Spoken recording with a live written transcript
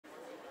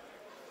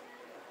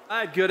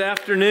Hi, good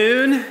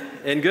afternoon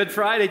and good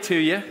Friday to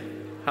you.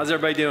 How's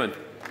everybody doing?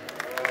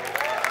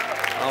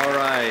 All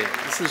right,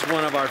 this is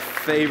one of our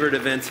favorite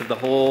events of the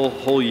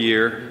whole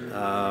year.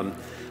 I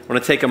want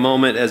to take a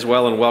moment as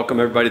well and welcome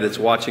everybody that's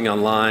watching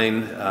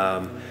online.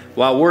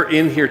 While we're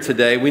in here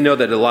today, we know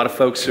that a lot of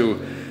folks who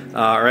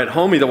are at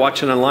home either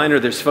watching online or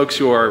there's folks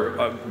who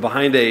are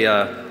behind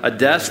a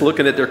desk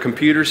looking at their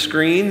computer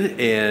screen,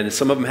 and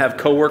some of them have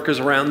coworkers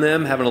around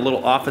them having a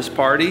little office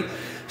party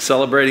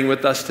celebrating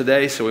with us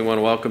today. So we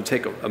want to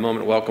take a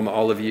moment to welcome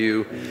all of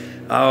you.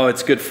 Oh,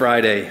 it's Good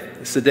Friday.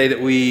 It's the day that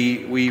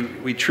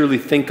we truly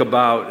think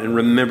about and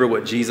remember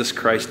what Jesus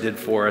Christ did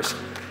for us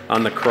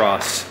on the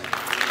cross.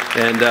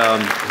 And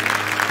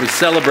we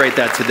celebrate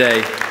that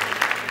today.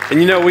 And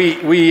you know,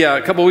 we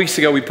a couple weeks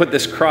ago, we put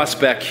this cross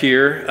back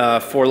here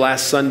for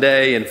last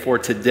Sunday and for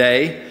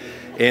today.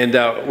 And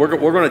we're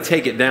going to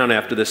take it down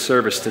after this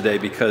service today,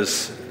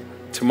 because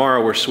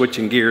tomorrow we're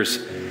switching gears,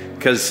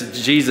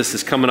 because Jesus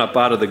is coming up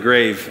out of the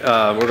grave.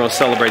 We're going to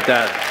celebrate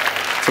that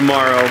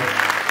tomorrow.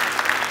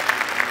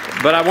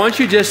 But I want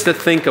you just to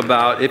think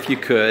about, if you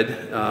could,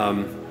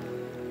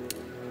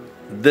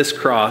 this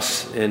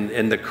cross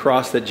and the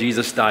cross that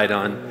Jesus died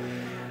on.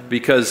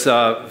 Because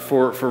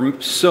for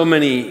so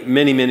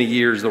many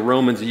years, the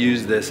Romans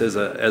used this as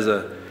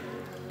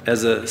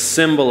a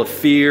symbol of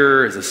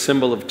fear, as a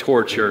symbol of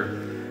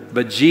torture.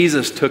 But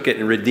Jesus took it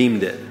and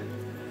redeemed it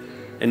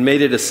and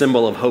made it a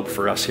symbol of hope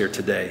for us here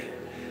today.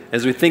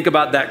 As we think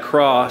about that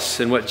cross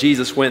and what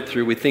Jesus went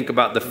through, we think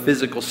about the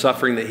physical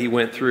suffering that he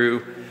went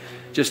through,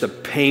 just a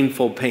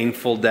painful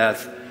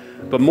death.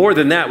 But more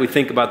than that, we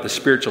think about the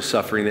spiritual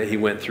suffering that he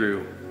went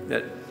through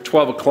at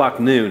 12 o'clock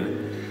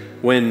noon,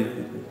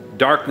 when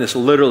darkness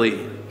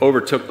literally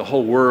overtook the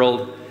whole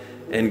world,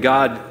 and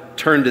God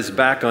turned his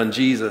back on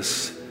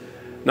Jesus,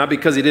 not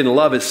because he didn't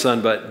love his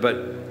son, but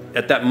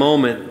at that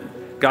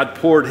moment, God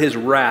poured his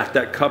wrath,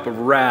 that cup of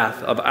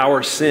wrath of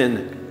our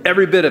sin,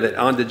 every bit of it,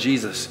 onto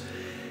Jesus.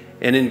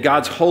 And in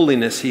God's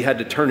holiness, he had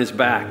to turn his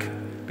back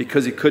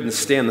because he couldn't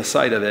stand the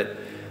sight of it.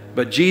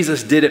 But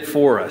Jesus did it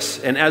for us.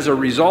 And as a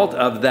result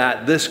of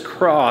that, this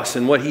cross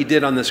and what he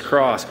did on this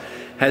cross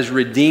has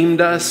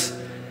redeemed us.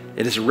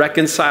 It has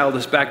reconciled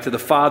us back to the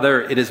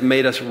Father. It has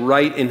made us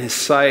right in his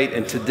sight.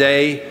 And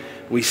today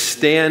we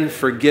stand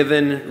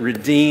forgiven,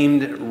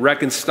 redeemed,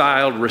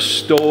 reconciled,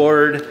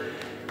 restored,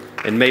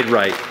 and made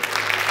right.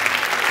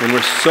 And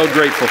we're so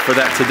grateful for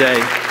that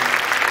today.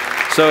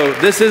 So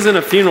this isn't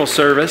a funeral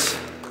service.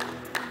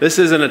 This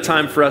isn't a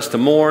time for us to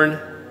mourn.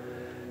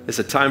 It's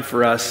a time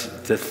for us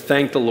to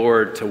thank the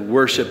Lord, to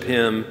worship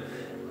him,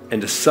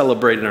 and to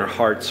celebrate in our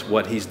hearts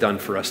what he's done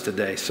for us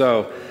today.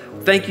 So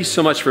thank you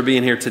so much for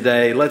being here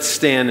today. Let's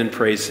stand and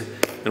praise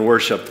and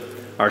worship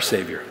our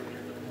Savior.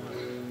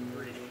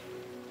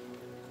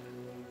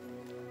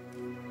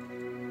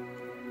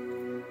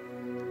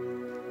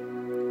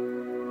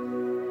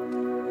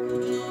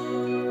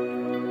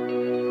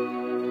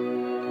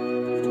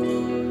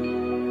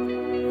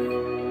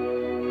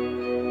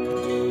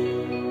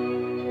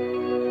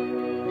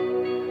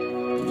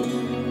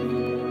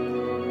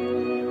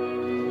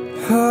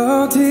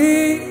 How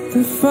deep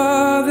the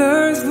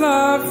Father's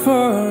love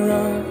for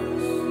us,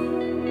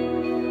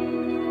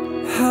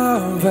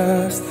 how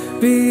vast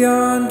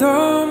beyond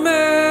all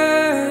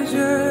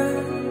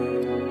measure,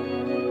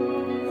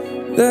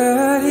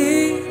 that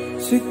he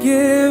should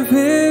give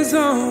his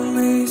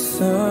only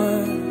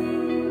Son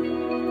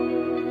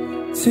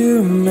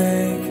to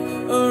make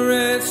a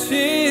wretch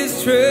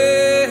his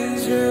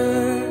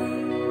treasure.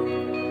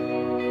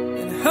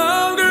 And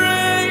how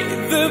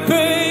great the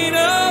pain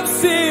of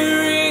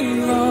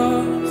searing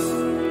loss,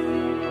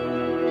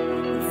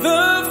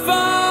 the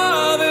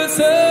Father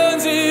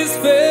turns his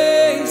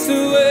face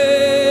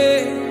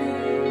away,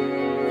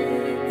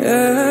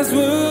 as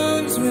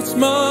wounds which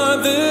mar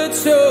the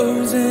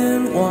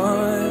chosen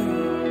one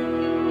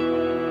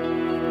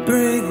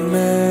bring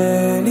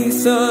many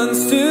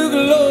sons to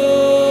glory.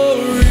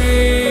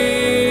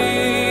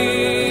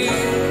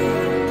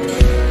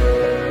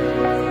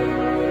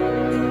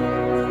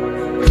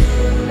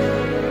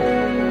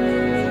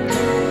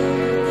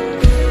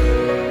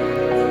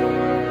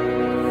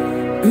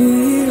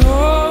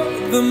 Behold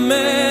the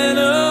man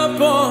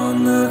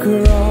upon the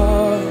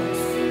cross,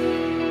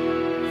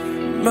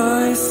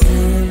 my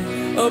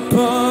sin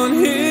upon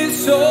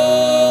his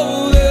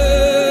shoulders.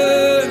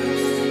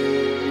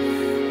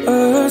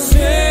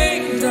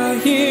 Ashamed, I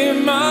hear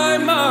my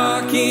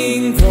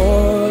mocking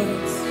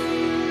voice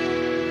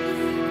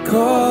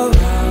call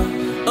out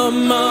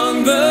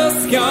among the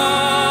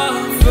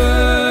scoffers.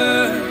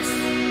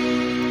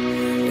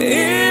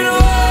 It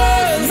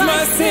was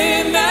my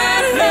sin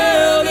that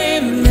held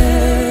him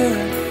there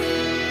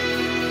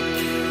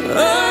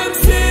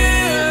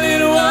until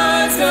it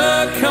was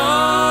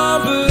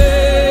accomplished.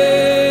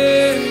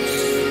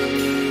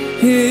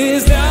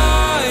 His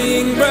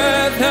dying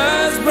breath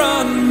has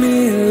brought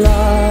me life.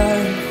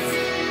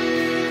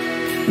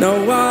 Now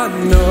I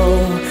know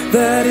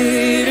that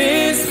it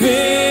is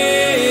finished.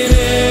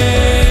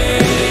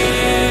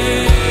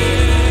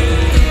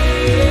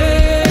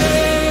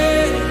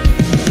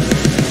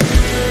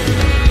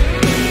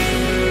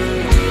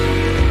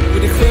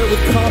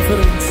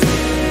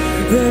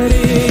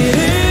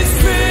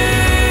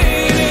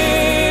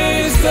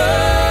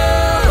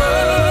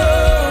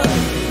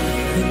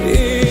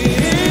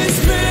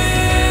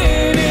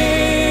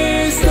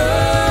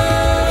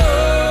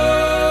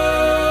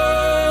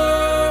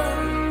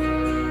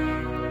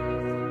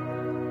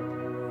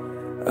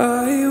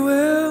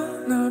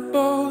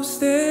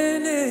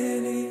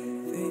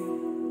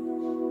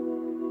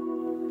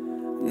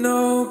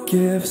 no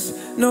gifts,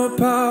 no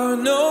power,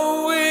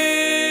 no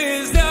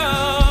wisdom,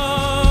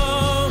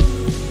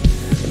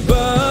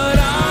 but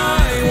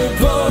I will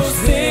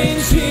boast in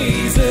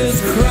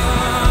Jesus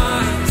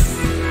Christ,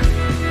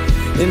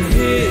 in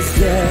his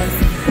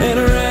death and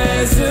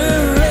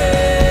resurrection.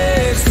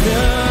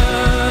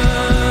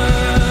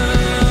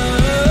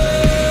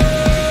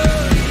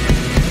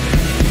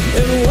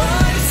 And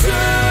what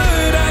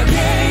should I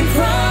gain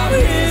from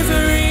his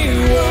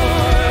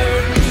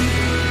reward?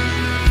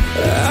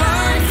 I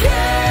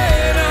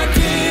cannot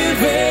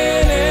give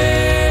an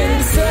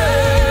answer,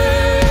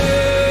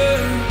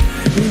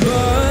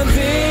 but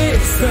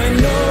this I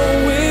know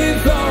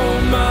with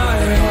all my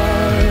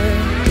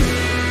heart,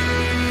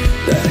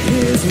 that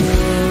his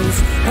wounds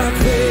have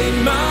paid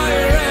my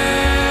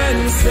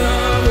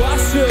ransom.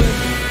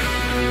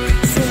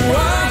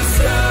 Why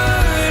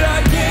should I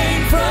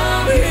gain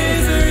from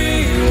his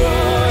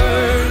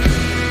reward?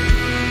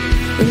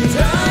 And I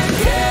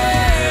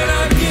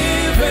cannot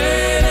give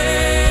an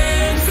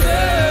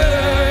answer,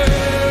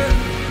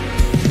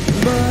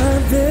 but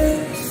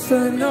this I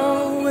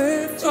know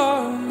with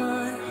all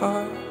my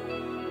heart,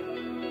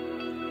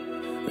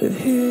 that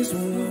his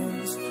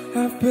wounds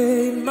have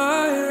paid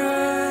my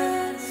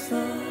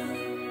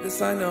ransom.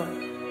 This I know.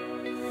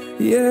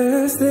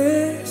 Yes,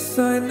 this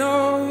I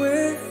know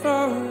with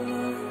all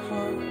my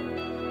heart,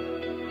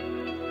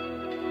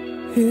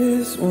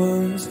 his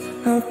wounds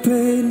have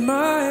paid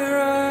my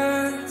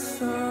ransom.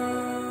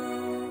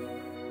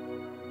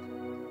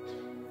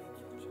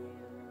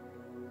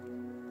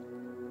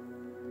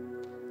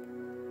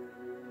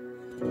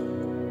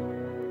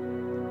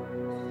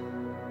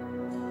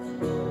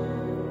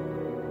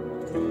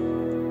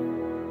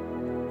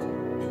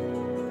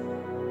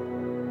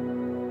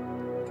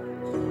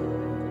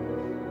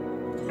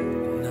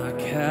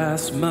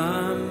 Cast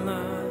my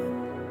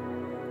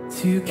mind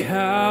to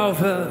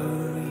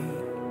Calvary,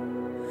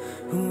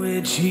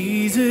 where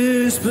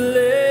Jesus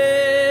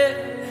bled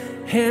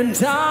and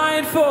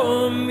died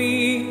for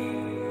me,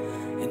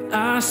 and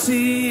I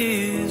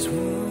see his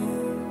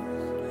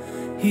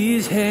wounds,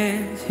 his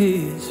hands,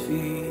 his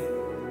feet,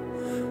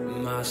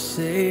 my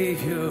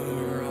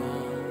Savior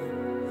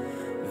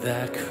on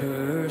that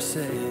cursed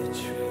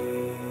tree.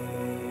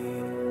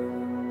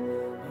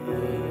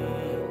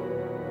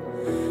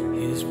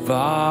 His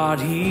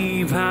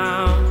body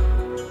bound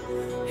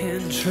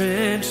and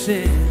drenched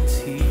in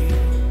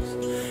tears,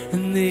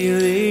 and they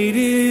laid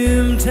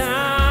him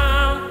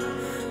down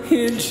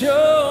in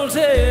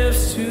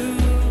Joseph's tomb,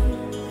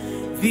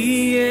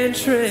 the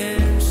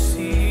entrance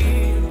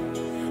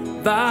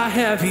sealed by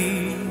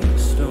heavy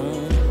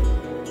stone.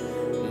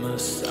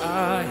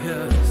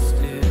 Messiah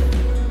still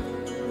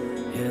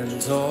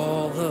and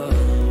all alone.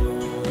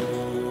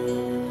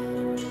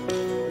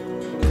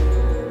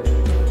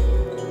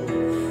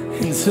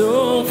 And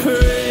so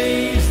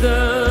praise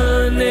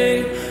the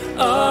name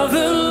of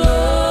the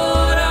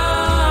Lord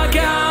our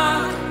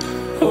God.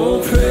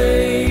 Oh,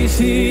 praise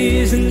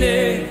his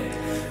name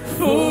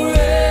forevermore.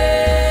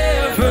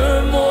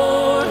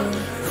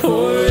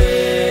 For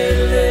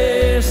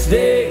endless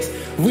days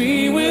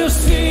we will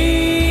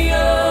sing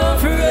your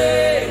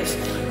praise.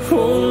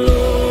 Oh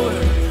Lord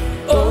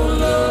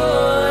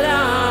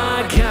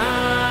our God.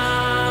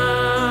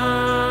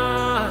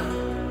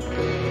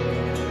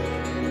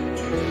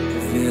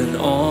 Then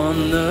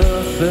on the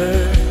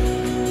third,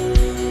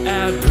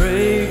 at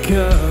break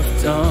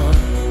of dawn,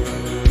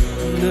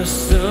 the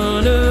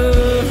Son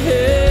of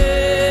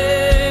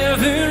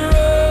Heaven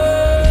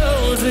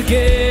rose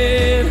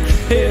again.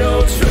 And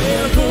oh,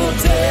 tremble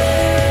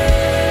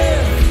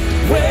death,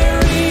 where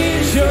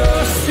is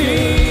your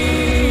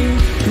sting?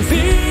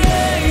 The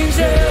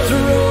angels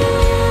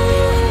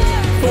roll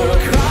for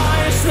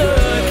Christ the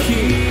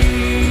King.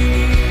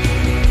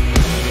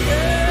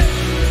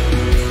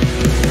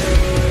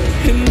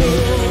 And oh,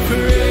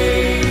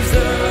 praise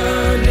the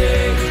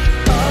name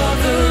of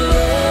the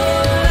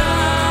Lord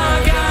our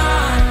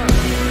God.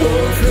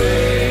 Oh,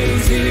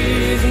 praise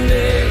his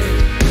name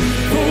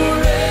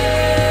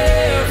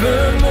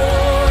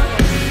forevermore.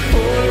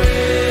 For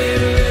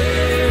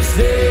endless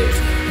days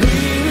we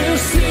will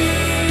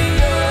sing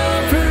your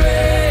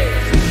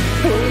praise.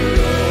 Oh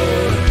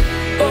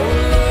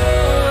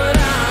Lord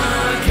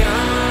our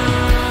God.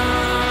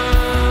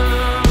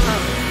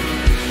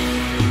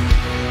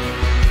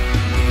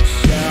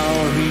 Shall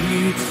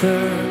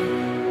return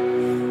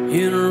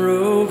in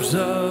robes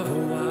of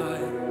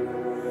white,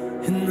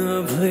 and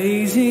the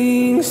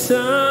blazing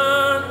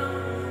sun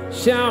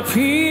shall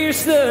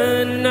pierce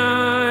the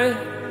night,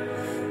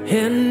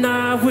 and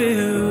I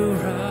will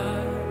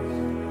rise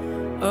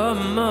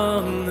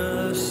among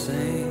the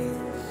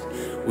saints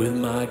with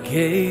my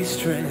gaze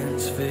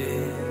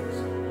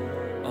transfixed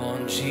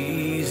on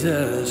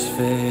Jesus'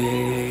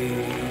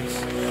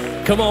 face.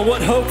 Come on,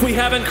 what hope we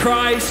have in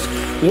Christ,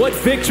 what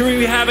victory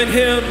we have in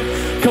him.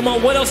 Come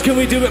on, what else can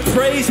we do but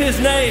praise his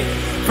name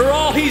for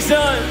all he's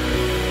done?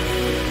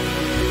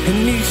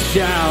 And he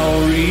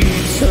shall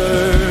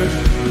return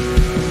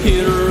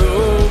in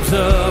robes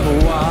of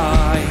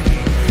white,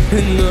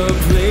 in the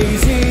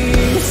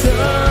blazing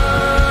sun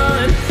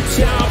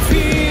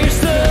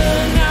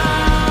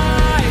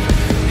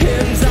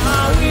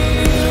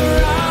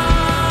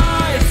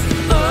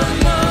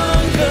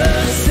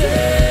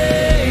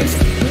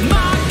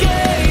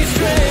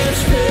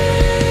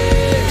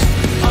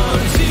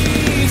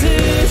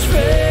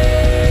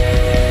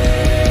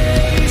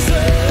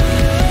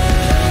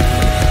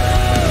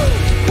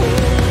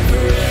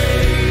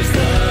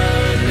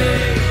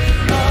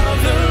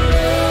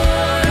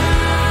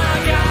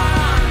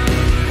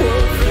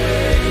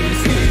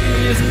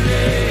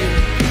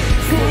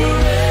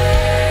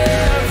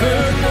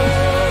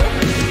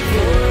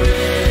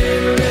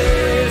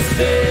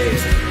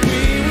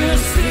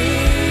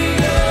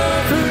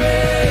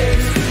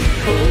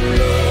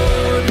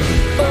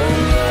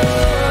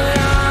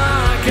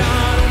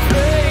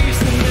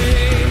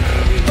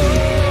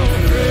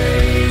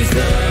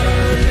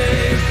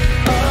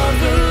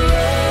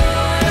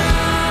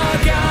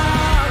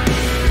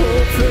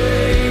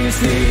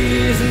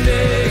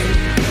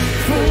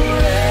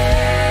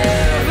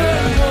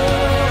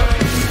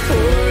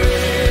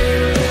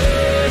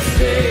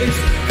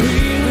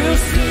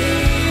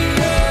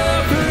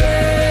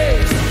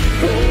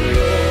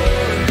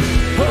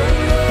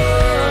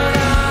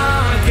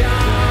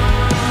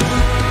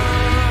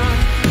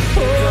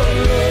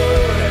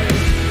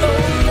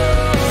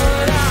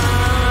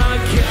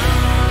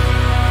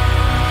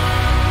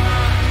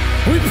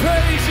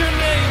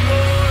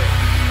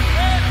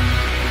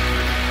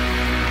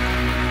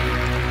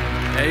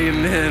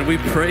We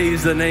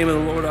praise the name of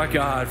the Lord our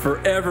God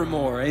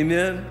forevermore.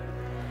 Amen.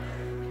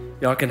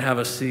 Y'all can have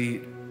a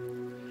seat.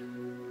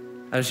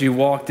 As you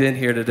walked in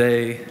here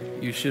today,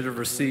 you should have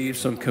received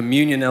some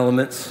communion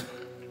elements.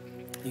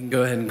 You can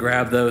go ahead and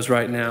grab those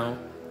right now.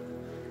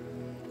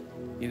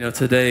 You know,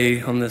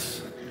 today on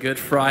this Good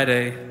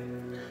Friday,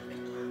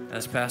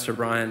 as Pastor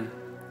Brian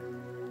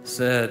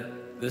said,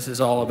 this is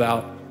all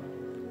about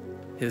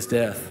his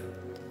death.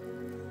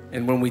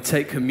 And when we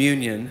take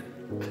communion,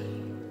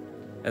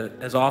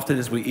 as often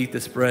as we eat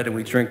this bread and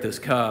we drink this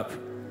cup,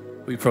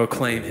 we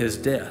proclaim his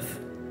death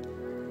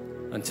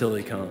until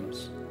he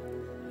comes.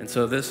 And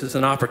so this is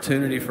an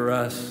opportunity for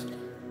us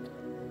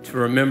to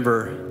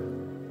remember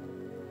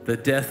the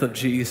death of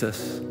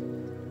Jesus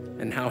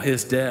and how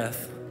his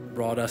death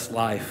brought us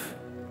life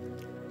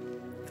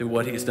through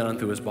what he's done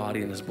through his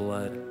body and his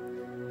blood.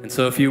 And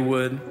so if you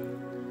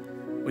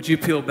would you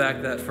peel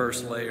back that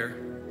first layer?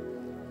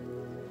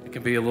 It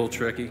can be a little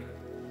tricky.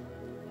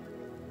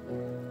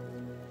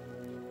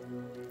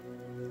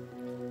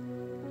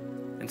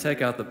 And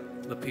take out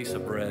the piece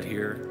of bread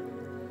here.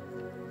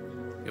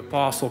 The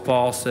Apostle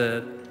Paul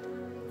said,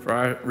 "For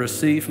I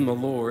received from the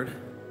Lord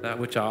that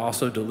which I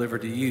also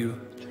delivered to you,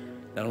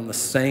 that on the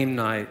same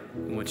night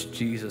in which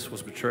Jesus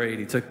was betrayed,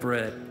 he took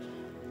bread.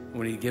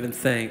 When he had given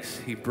thanks,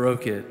 he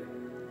broke it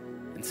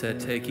and said,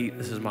 'Take, eat,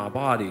 this is my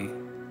body,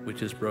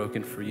 which is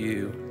broken for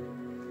you.'"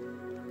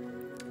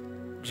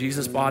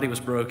 Jesus' body was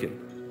broken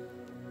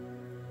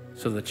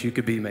so that you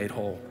could be made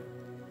whole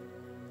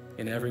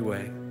in every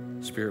way,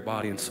 spirit,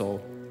 body, and soul.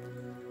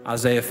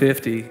 Isaiah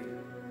 50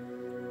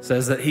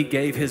 says that he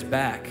gave his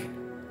back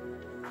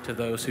to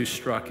those who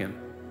struck him.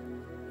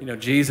 You know,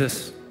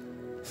 Jesus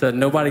said,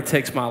 "Nobody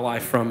takes my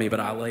life from me, but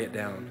I lay it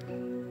down."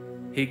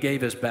 He gave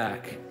his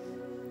back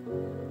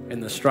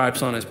and the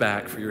stripes on his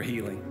back for your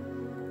healing.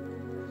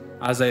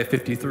 Isaiah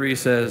 53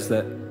 says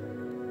that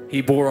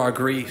he bore our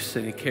griefs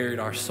and he carried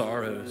our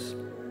sorrows.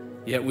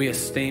 Yet we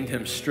esteemed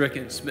him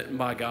stricken, smitten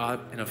by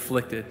God, and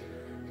afflicted.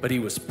 But he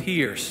was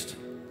pierced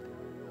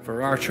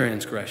for our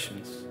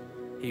transgressions.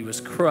 He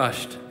was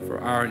crushed for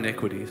our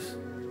iniquities.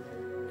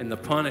 And the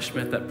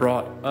punishment that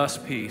brought us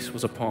peace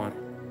was upon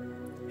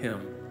him.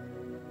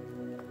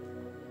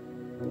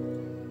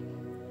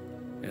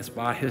 And it's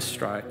by his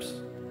stripes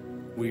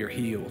we are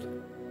healed.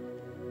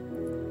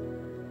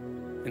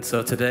 And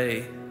so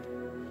today,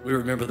 we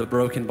remember the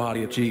broken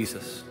body of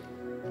Jesus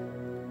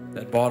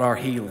that brought our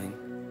healing.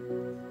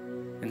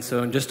 And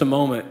so in just a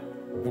moment,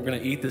 we're going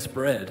to eat this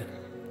bread.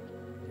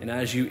 And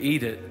as you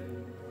eat it,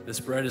 this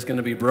bread is going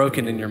to be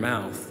broken in your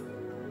mouth.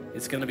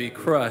 It's going to be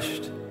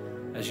crushed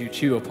as you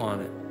chew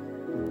upon it.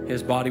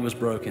 His body was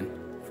broken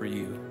for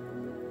you.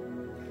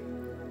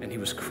 And he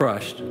was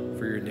crushed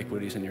for your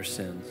iniquities and your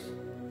sins.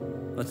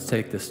 Let's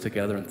take this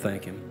together and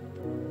thank him.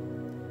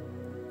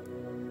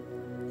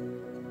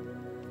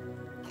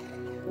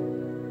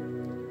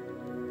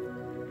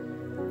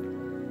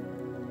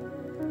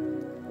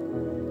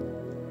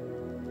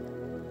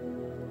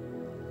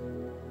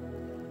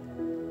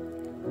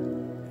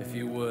 If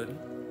you would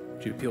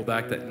you peel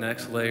back that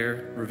next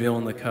layer,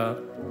 revealing the cup?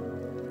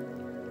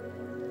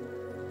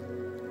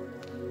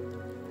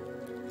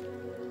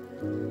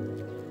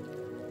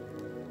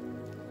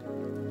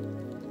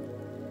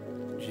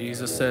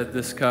 Jesus said,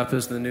 "This cup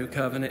is the new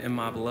covenant in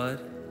my blood.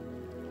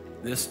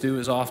 This do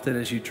as often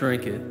as you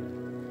drink it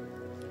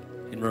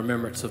in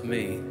remembrance of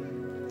me."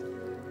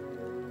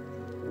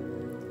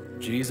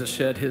 Jesus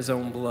shed his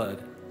own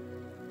blood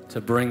to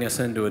bring us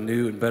into a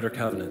new and better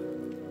covenant.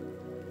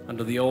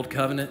 Under the old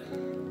covenant,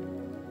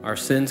 our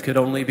sins could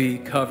only be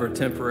covered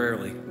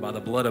temporarily by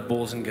the blood of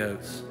bulls and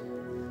goats.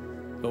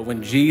 But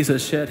when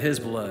Jesus shed his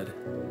blood,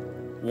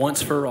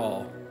 once for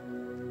all,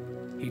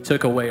 he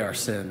took away our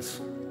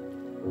sins.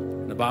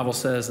 And the Bible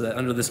says that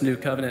under this new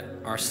covenant,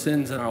 our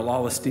sins and our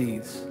lawless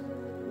deeds,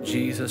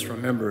 Jesus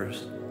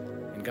remembers,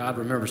 and God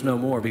remembers no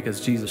more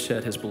because Jesus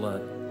shed his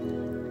blood.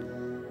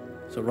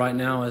 So right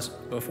now,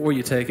 before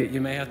you take it, you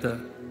may have to,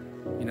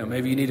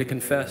 maybe you need to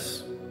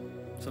confess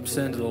some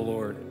sin to the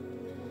Lord.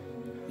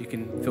 You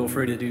can feel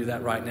free to do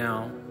that right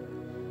now.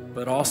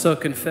 But also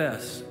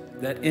confess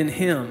that in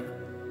him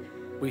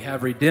we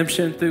have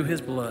redemption through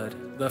his blood,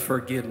 the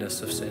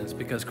forgiveness of sins.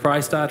 Because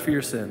Christ died for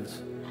your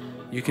sins,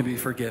 you can be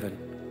forgiven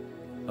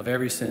of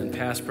every sin,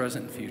 past,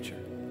 present, and future.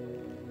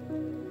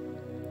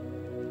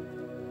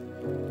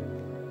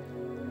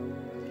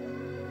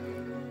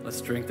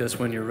 Let's drink this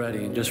when you're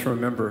ready. And just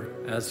remember,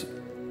 as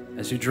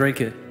you drink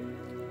it,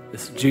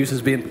 this juice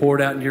is being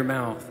poured out in your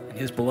mouth, and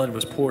his blood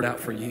was poured out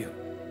for you.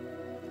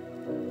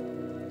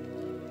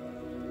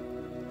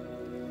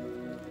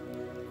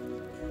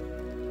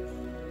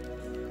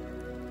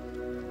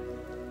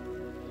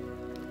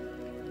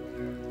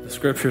 The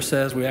scripture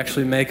says we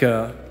actually make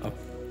a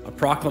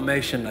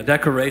proclamation, a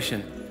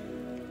declaration.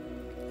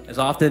 As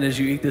often as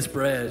you eat this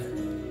bread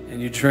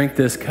and you drink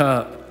this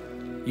cup,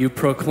 you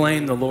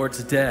proclaim the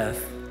Lord's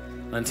death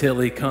until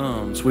he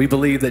comes. We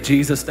believe that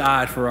Jesus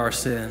died for our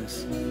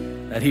sins,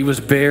 that he was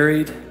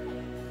buried,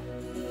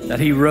 that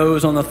he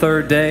rose on the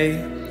third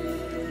day,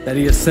 that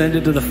he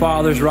ascended to the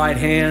Father's right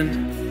hand,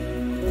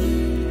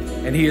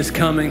 and he is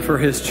coming for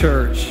his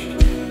church.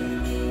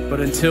 But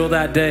until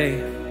that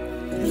day,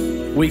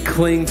 we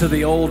cling to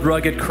the old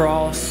rugged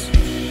cross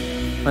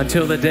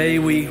until the day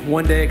we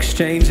one day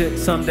exchange it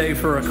someday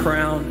for a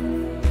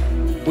crown.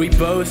 We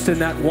boast in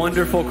that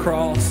wonderful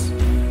cross,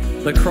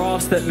 the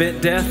cross that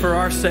meant death for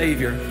our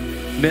Savior,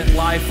 meant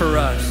life for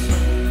us.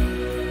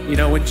 You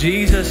know, when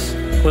Jesus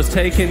was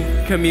taking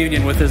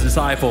communion with his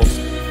disciples,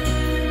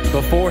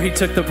 before he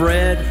took the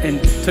bread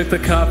and took the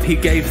cup, he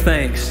gave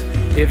thanks.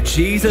 If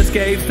Jesus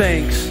gave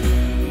thanks,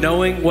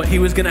 knowing what he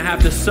was going to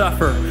have to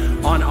suffer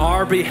on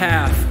our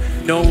behalf,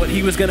 knowing what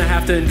he was going to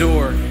have to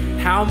endure,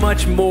 how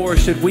much more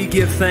should we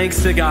give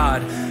thanks to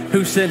God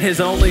who sent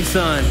his only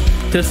Son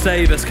to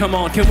save us? Come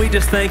on, can we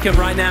just thank him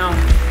right now?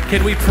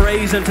 Can we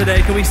praise him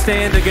today? Can we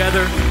stand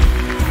together?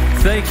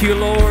 Thank you,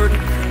 Lord.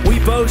 We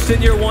boast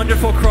in your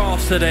wonderful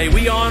cross today.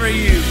 We honor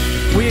you.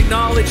 We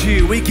acknowledge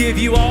you. We give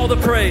you all the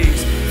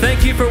praise.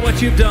 Thank you for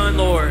what you've done,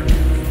 Lord.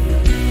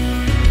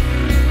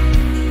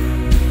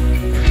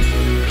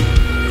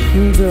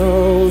 And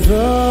oh,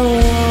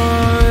 the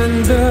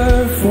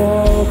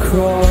wonderful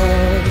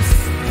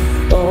cross,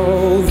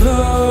 oh,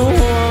 the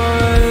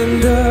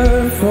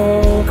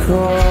wonderful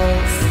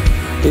cross,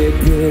 it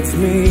bids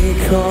me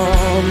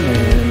come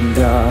and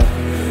die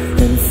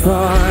and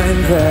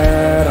find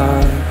that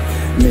I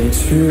may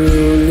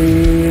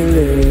truly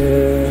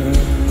live.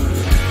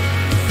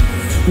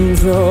 And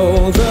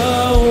oh, the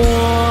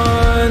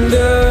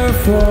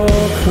wonderful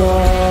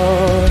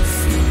cross,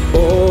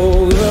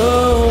 oh, the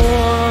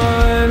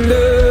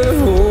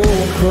wonderful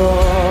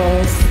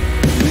cross,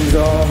 and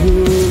all who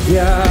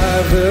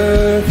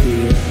gather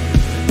here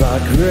by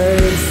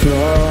grace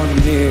draw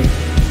near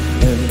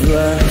and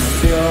bless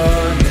your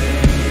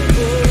name.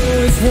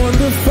 Oh, it's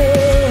wonderful,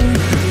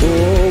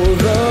 oh,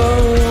 the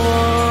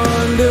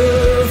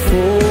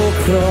wonderful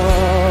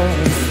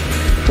cross,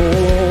 oh,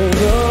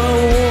 the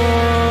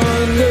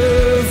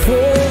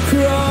wonderful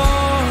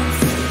cross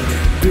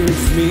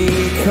bids me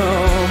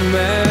come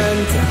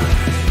and die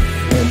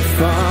and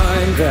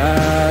find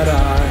that I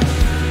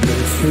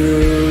may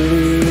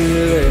truly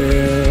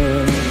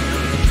live.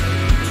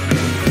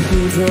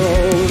 And oh,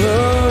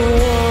 the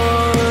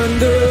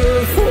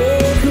wonderful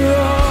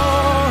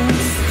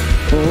cross,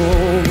 oh,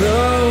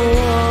 the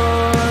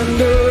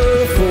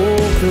wonderful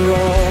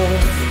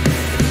cross,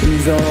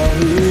 is all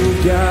who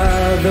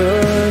gather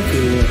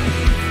here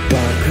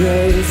by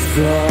grace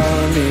draw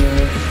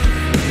near,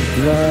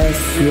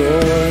 bless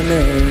your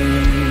name.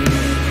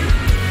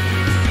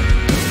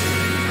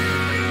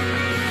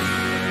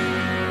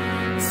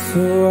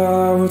 So I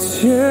will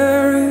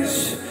cherish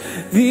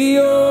the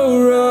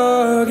old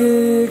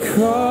rugged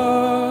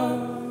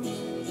cross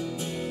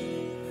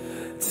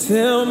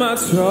till my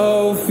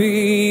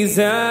trophies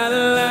at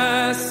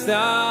last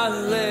I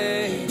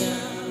lay down.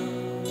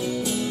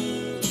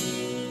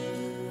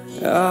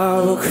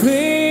 I will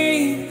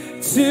cling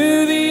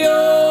to the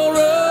old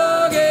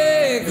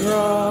rugged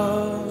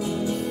cross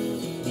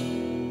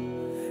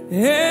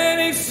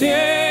and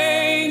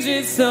exchange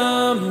it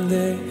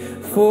someday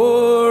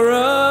for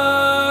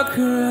a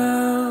crown.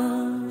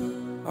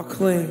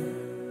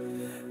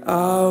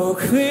 I'll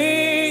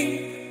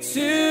cling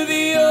to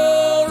the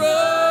old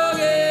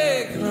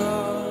rugged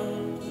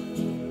cross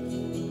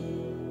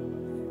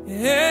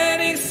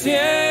and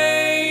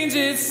exchange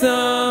it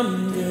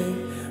someday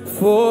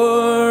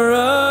for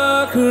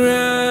a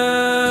crown.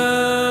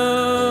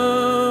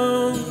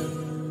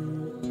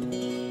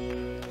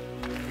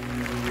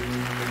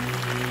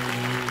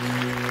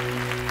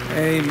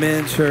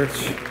 Amen,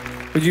 church.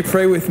 Would you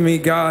pray with me?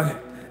 God,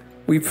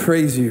 we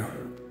praise you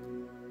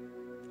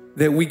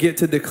that we get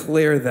to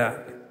declare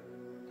that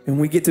and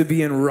we get to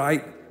be in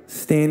right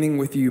standing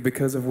with you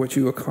because of what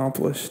you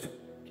accomplished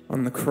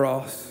on the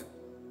cross,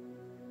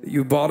 that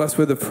you bought us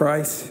with a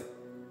price.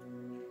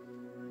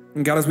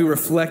 And God, as we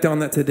reflect on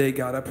that today,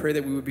 God, I pray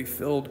that we would be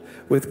filled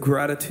with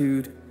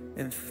gratitude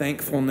and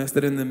thankfulness,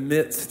 that in the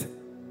midst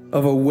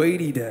of a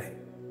weighty day,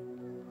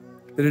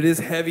 that it is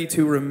heavy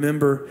to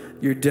remember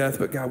your death,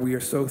 but God, we are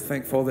so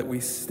thankful that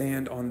we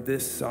stand on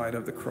this side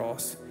of the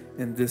cross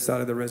and this side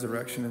of the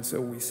resurrection. And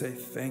so we say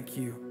thank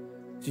you,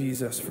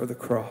 Jesus, for the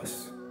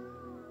cross.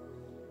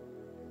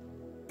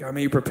 God,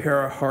 may you prepare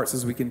our hearts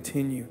as we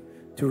continue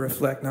to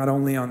reflect not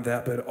only on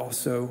that, but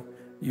also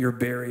your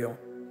burial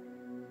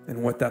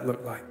and what that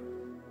looked like.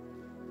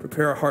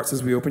 Prepare our hearts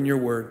as we open your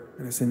word.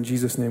 And it's in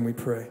Jesus' name we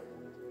pray.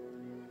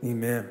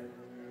 Amen.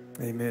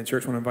 Amen.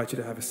 Church, I want to invite you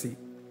to have a seat.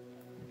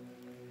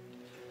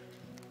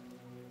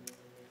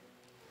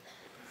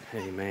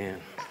 Amen.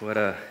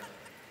 I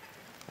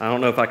don't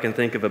know if I can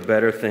think of a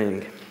better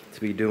thing to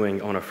be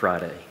doing on a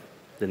Friday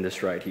than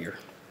this right here.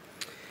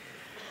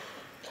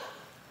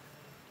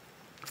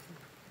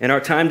 In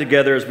our time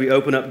together as we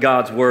open up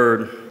God's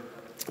Word,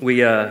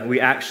 we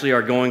actually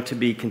are going to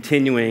be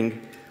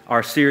continuing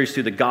our series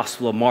through the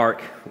Gospel of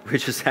Mark,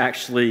 which is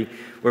actually,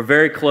 we're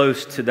very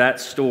close to that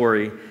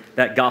story,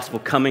 that gospel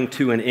coming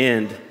to an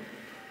end.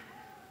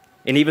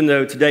 And even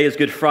though today is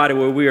Good Friday,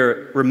 where we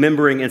are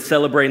remembering and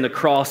celebrating the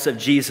cross of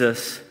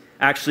Jesus,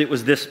 actually it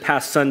was this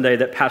past Sunday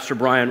that Pastor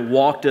Brian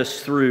walked us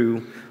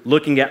through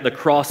looking at the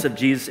cross of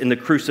Jesus and the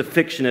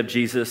crucifixion of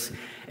Jesus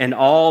and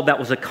all that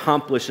was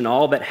accomplished and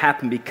all that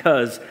happened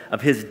because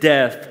of his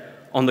death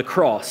on the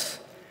cross.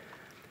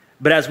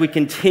 But as we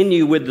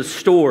continue with the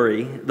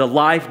story, the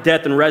life,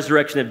 death, and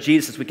resurrection of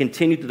Jesus, we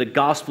continue to the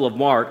Gospel of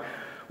Mark,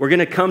 we're going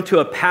to come to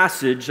a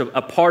passage,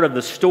 a part of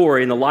the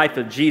story in the life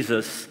of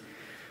Jesus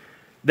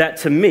that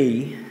to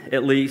me,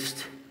 at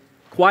least,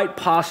 quite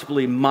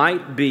possibly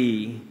might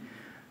be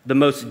the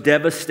most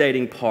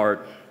devastating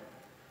part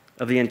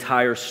of the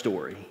entire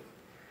story,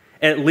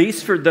 at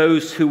least for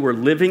those who were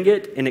living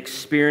it and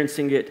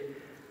experiencing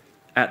it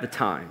at the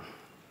time.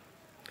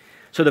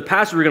 So the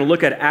passage we're going to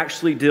look at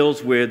actually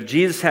deals with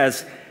Jesus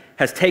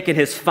has taken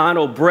his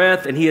final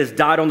breath and he has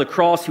died on the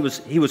cross.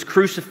 He was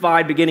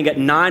crucified beginning at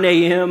 9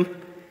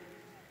 a.m.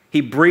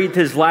 He breathed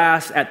his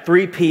last at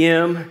 3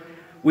 p.m.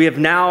 We have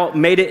now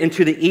made it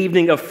into the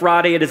evening of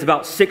Friday. It is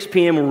about 6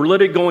 p.m. We're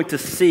literally going to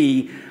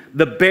see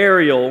the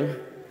burial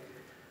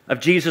of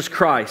Jesus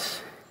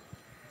Christ.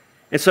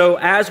 And so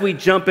as we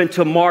jump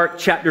into Mark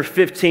chapter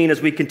 15,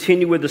 as we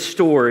continue with the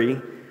story,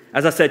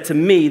 as I said, to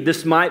me,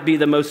 this might be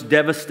the most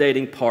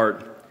devastating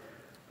part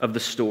of the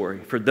story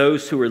for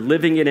those who are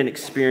living it and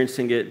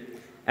experiencing it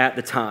at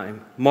the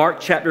time. Mark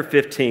chapter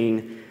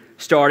 15,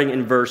 starting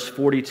in verse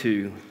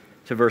 42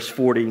 to verse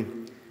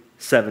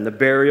 47, the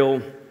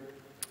burial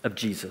of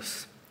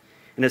Jesus.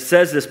 And it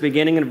says this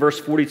beginning in verse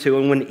 42,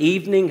 and when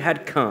evening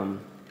had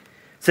come,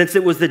 since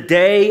it was the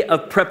day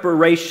of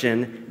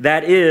preparation,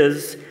 that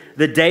is,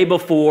 the day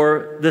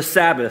before the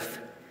Sabbath,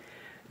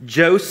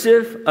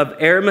 Joseph of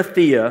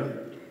Arimathea,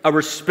 a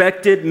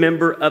respected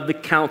member of the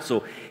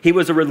council. He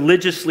was a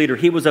religious leader.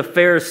 He was a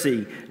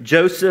Pharisee,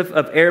 Joseph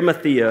of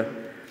Arimathea,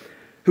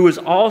 who was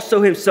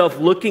also himself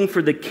looking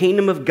for the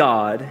kingdom of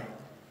God.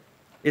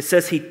 It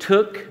says he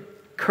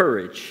took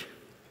courage.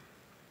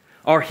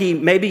 Or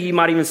maybe you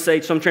might even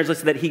say, some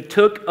translations, that he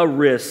took a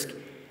risk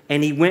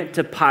and he went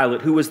to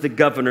Pilate, who was the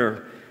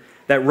governor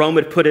that Rome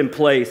had put in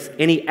place,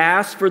 and he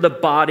asked for the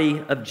body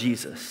of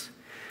Jesus.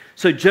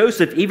 So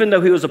Joseph, even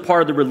though he was a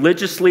part of the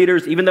religious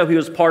leaders, even though he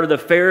was part of the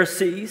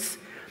Pharisees,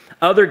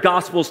 other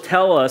Gospels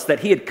tell us that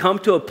he had come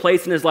to a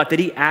place in his life that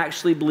he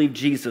actually believed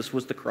Jesus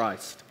was the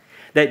Christ,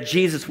 that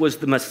Jesus was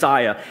the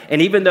Messiah.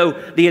 And even though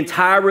the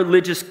entire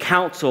religious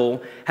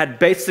council had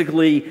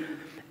basically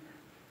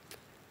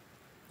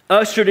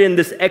ushered in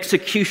this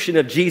execution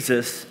of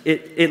Jesus,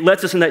 it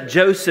lets us know that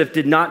Joseph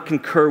did not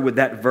concur with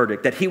that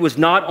verdict, that he was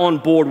not on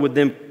board with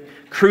them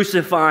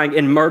crucifying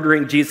and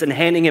murdering Jesus and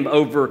handing him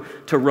over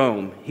to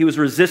Rome. He was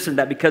resistant to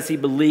that because he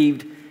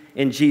believed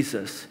in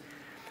Jesus.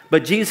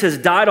 But Jesus has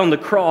died on the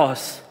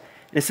cross,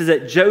 and it says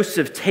that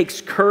Joseph takes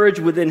courage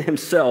within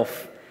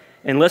himself.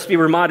 And let's be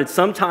reminded,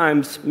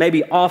 sometimes,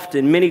 maybe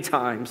often, many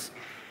times,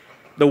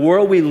 the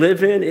world we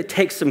live in, it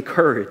takes some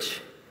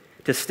courage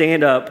to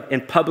stand up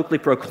and publicly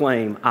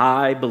proclaim,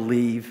 I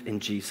believe in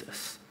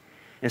Jesus.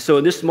 And so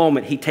in this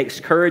moment, he takes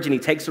courage and he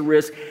takes a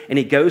risk and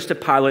he goes to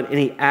Pilate and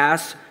he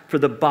asks for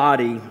the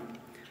body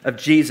of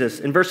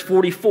Jesus. In verse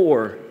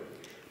 44,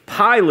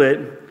 Pilate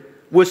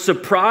was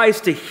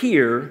surprised to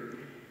hear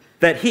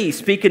that he,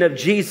 speaking of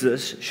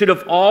Jesus, should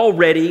have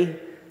already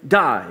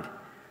died.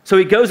 So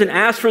he goes and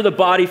asks for the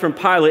body from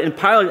Pilate, and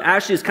Pilate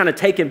actually is kind of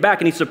taken back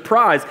and he's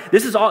surprised.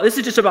 This is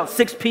just about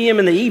 6 p.m.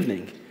 in the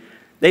evening.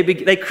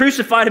 They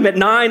crucified him at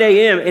 9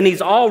 a.m. and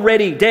he's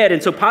already dead.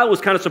 And so Pilate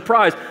was kind of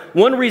surprised.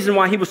 One reason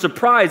why he was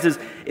surprised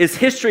is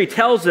history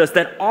tells us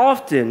that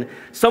often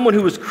someone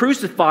who was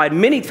crucified,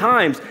 many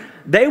times,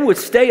 they would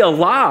stay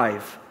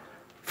alive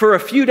for a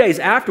few days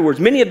afterwards.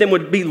 Many of them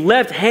would be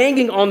left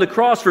hanging on the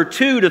cross for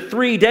 2 to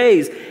 3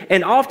 days.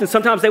 And often,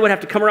 sometimes they would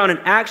have to come around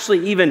and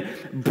actually even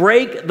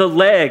break the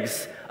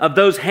legs of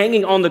those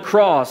hanging on the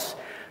cross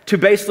to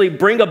basically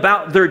bring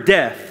about their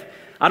death.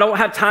 I don't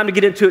have time to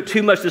get into it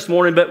too much this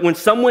morning, but when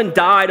someone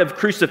died of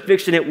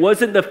crucifixion, it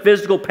wasn't the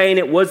physical pain,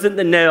 it wasn't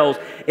the nails,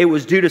 it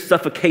was due to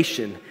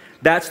suffocation.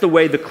 That's the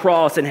way the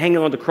cross and hanging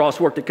on the cross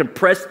worked. It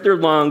compressed their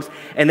lungs,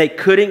 and they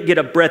couldn't get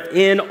a breath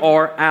in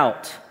or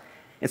out.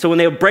 And so when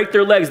they would break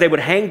their legs, they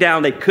would hang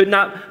down, they could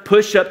not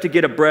push up to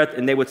get a breath,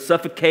 and they would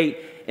suffocate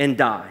and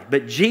die.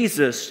 But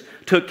Jesus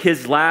took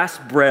his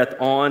last breath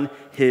on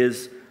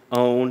his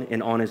own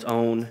and on his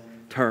own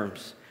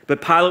terms. But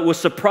Pilate was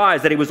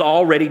surprised that he was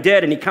already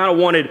dead, and he kind of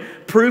wanted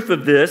proof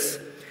of this.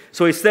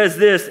 So he says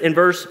this in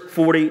verse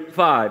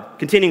 45,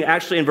 continuing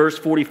actually in verse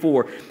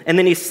 44. And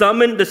then he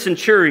summoned the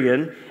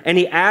centurion, and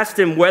he asked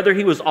him whether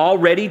he was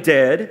already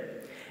dead.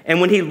 And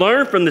when he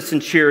learned from the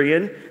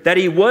centurion that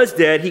he was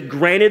dead, he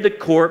granted the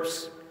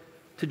corpse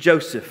to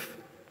Joseph.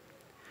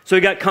 So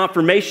he got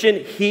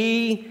confirmation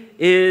he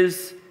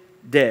is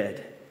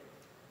dead.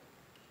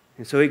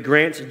 And so he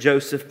grants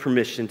Joseph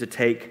permission to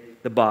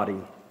take the body.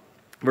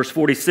 Verse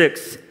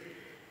 46,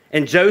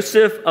 and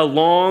Joseph,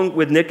 along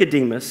with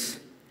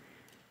Nicodemus,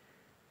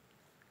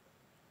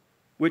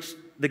 which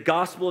the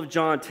Gospel of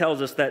John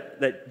tells us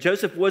that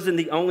Joseph wasn't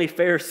the only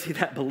Pharisee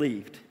that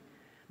believed.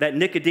 that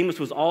Nicodemus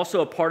was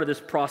also a part of this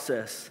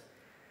process.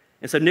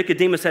 And so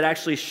Nicodemus had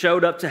actually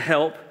showed up to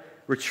help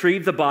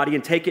retrieve the body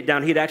and take it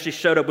down. He had actually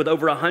showed up with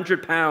over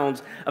 100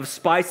 pounds of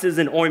spices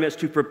and ointments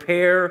to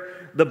prepare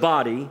the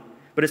body.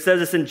 But it says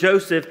this, and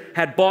Joseph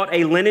had bought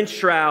a linen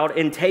shroud,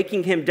 and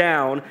taking him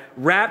down,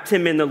 wrapped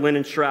him in the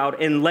linen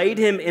shroud and laid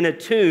him in a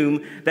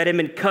tomb that had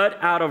been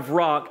cut out of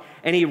rock,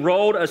 and he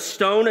rolled a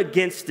stone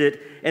against it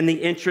in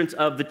the entrance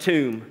of the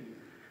tomb.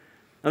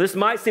 Now, this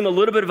might seem a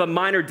little bit of a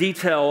minor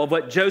detail of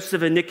what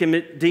Joseph and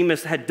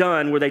Nicodemus had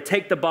done, where they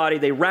take the body,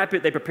 they wrap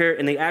it, they prepare it,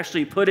 and they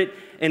actually put it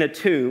in a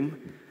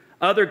tomb.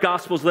 Other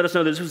Gospels let us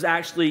know this was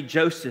actually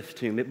Joseph's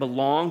tomb. It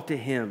belonged to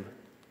him.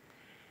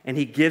 And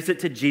he gives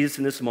it to Jesus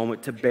in this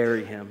moment to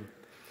bury him.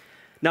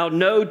 Now,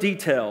 no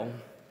detail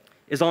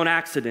is on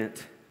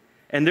accident.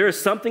 And there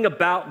is something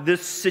about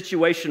this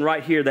situation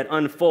right here that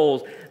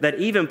unfolds that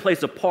even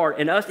plays a part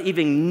in us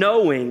even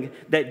knowing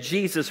that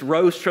Jesus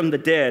rose from the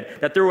dead,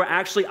 that there were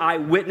actually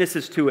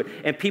eyewitnesses to it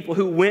and people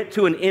who went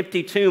to an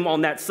empty tomb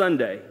on that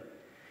Sunday.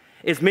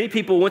 As many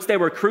people, once they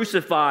were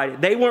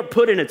crucified, they weren't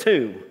put in a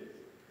tomb.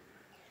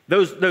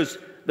 Those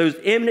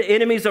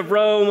enemies of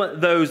Rome,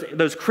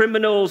 those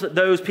criminals,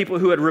 those people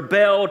who had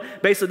rebelled,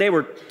 basically they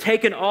were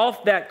taken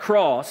off that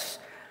cross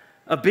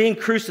of being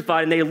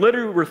crucified, and they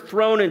literally were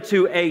thrown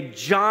into a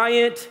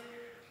giant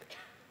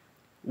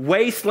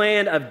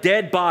wasteland of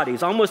dead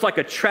bodies, almost like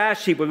a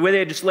trash heap where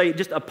they just laid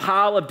just a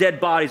pile of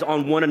dead bodies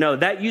on one another.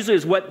 That usually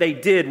is what they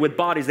did with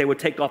bodies they would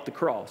take off the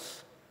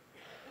cross.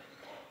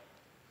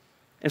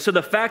 And so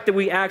the fact that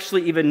we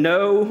actually even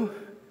know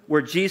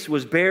where Jesus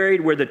was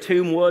buried, where the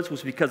tomb was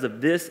because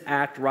of this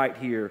act right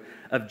here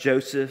of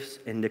Joseph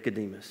and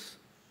Nicodemus.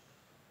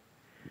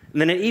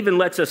 And then it even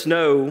lets us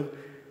know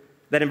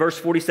that in verse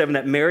 47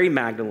 that Mary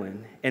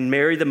Magdalene and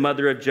Mary, the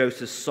mother of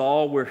Joseph,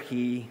 saw where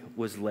he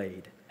was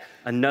laid.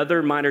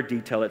 Another minor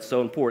detail that's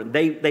so important.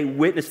 They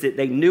witnessed it,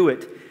 they knew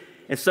it.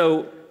 And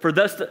so for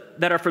those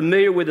that are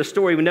familiar with the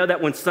story, we know that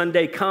when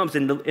Sunday comes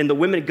and the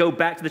women go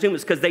back to the tomb,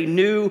 it's because they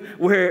knew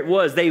where it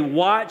was. They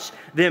watched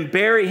them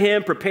bury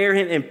him, prepare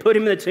him, and put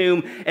him in the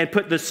tomb and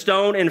put the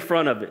stone in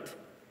front of it.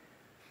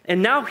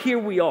 And now here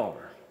we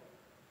are.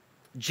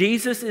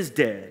 Jesus is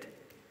dead,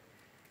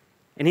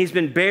 and he's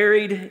been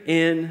buried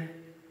in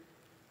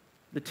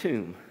the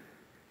tomb.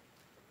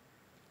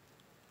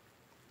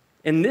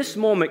 And this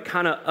moment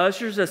kind of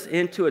ushers us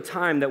into a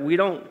time that we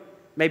don't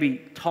maybe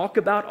talk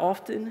about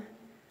often,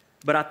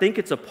 but I think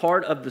it's a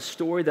part of the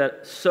story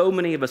that so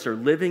many of us are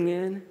living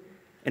in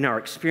and are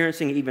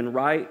experiencing even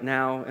right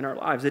now in our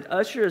lives. It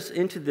ushers us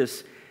into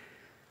this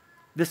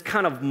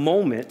kind of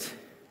moment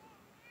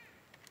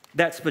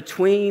that's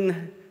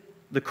between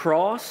the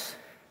cross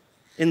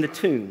and the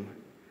tomb,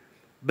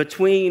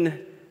 between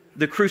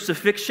the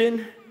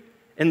crucifixion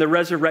and the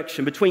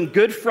resurrection, between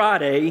Good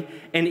Friday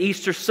and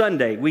Easter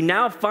Sunday. We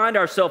now find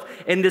ourselves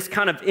in this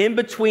kind of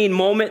in-between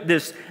moment,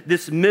 this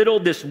middle,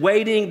 this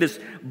waiting, this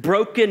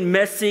broken,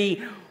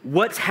 messy,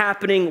 what's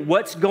happening,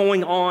 what's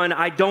going on,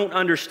 I don't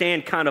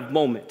understand kind of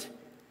moment.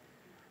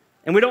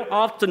 And we don't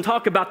often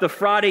talk about the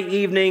Friday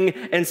evening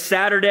and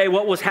Saturday,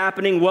 what was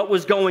happening, what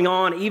was going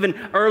on, even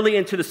early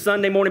into the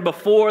Sunday morning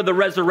before the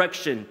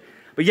resurrection.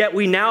 But yet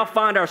we now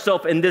find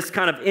ourselves in this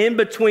kind of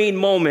in-between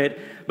moment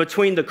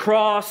between the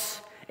cross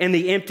and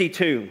the empty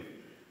tomb.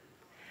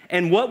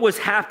 And what was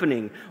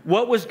happening?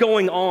 What was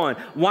going on?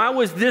 Why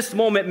was this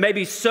moment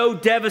maybe so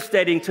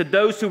devastating to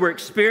those who were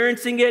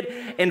experiencing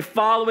it and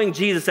following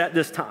Jesus at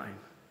this time?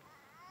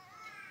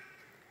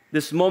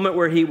 This moment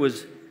where he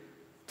was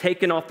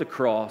taken off the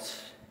cross,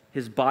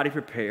 his body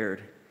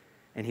prepared,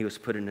 and he was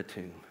put in a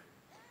tomb.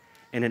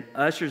 And it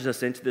ushers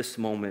us into this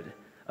moment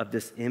of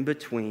this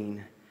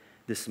in-between,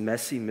 this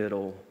messy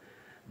middle,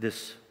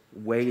 this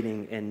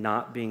waiting and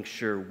not being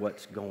sure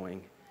what's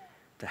going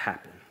to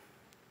happen.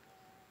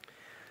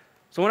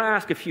 So I want to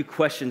ask a few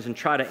questions and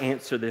try to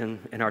answer them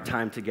in our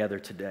time together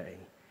today.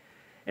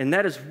 And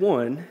that is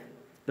one,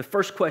 the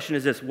first question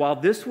is this: while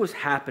this was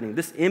happening,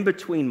 this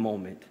in-between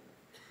moment,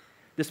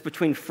 this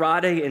between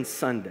Friday and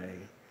Sunday,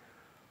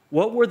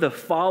 what were the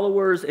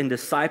followers and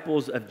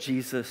disciples of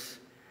Jesus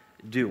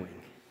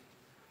doing?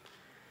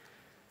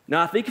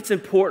 Now, I think it's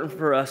important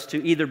for us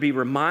to either be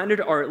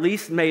reminded or at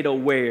least made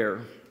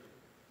aware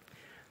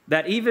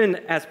that even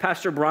as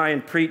Pastor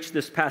Brian preached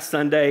this past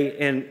Sunday,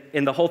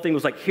 and the whole thing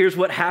was like, here's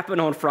what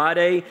happened on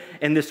Friday,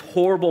 and this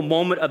horrible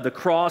moment of the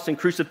cross and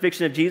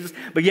crucifixion of Jesus,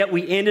 but yet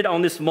we ended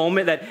on this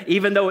moment that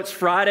even though it's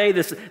Friday,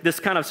 this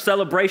kind of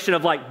celebration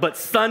of like, but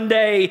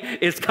Sunday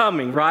is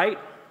coming, right?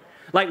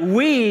 Like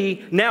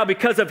we now,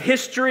 because of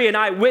history and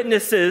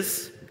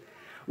eyewitnesses,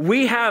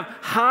 we have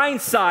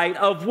hindsight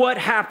of what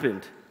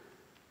happened.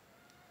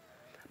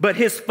 But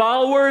his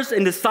followers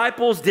and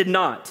disciples did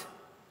not.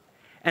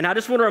 And I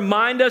just want to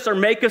remind us or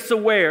make us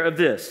aware of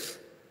this,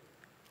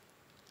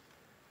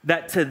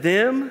 that to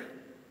them,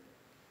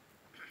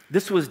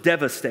 this was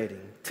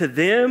devastating. To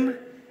them,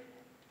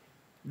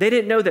 they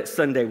didn't know that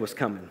Sunday was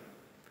coming.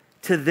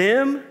 To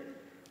them,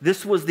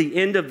 this was the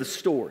end of the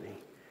story.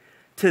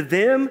 To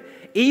them,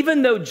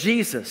 even though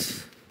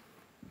Jesus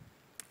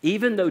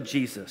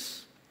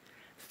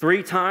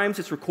 3 times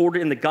it's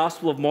recorded in the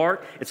Gospel of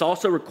Mark. It's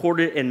also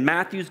recorded in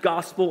Matthew's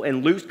Gospel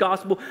and Luke's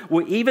Gospel,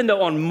 where even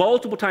though on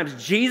multiple times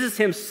Jesus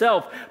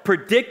himself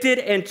predicted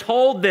and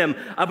told them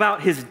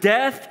about his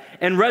death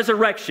and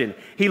resurrection.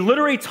 He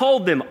literally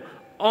told them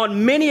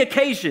on many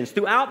occasions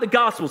throughout the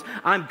Gospels,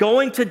 I'm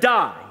going to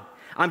die.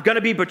 I'm going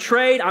to be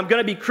betrayed. I'm going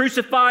to be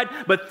crucified.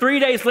 But 3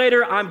 days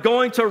later, I'm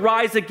going to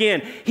rise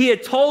again. He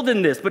had told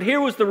them this, but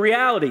here was the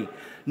reality.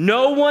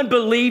 No one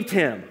believed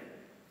him.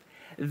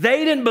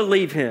 They didn't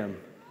believe him.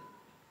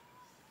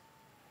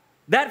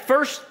 That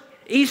first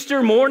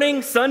Easter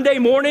morning, Sunday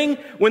morning,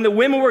 when the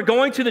women were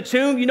going to the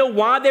tomb, you know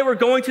why they were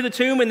going to the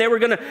tomb and they were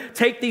going to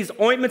take these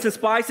ointments and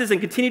spices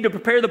and continue to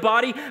prepare the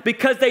body?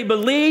 Because they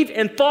believed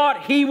and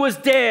thought he was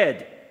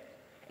dead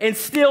and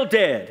still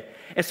dead.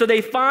 And so they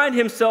find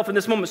himself in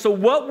this moment. So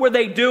what were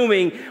they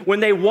doing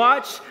when they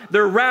watched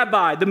their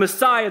rabbi, the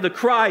Messiah, the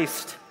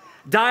Christ,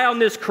 die on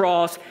this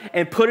cross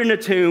and put in a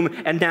tomb,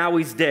 and now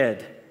he's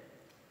dead?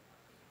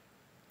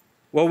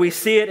 Well, we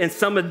see it in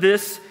some of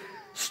this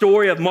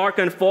story of Mark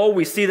unfold.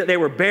 We see that they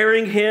were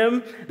burying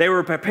him. They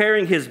were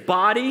preparing his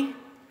body.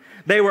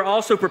 They were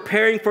also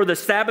preparing for the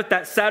Sabbath.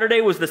 That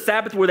Saturday was the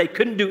Sabbath where they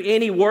couldn't do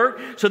any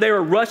work, so they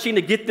were rushing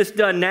to get this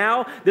done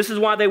now. This is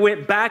why they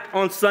went back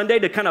on Sunday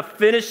to kind of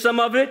finish some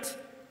of it.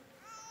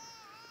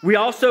 We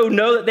also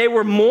know that they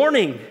were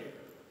mourning.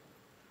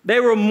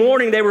 They were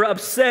mourning. They were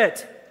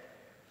upset.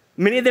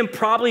 Many of them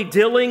probably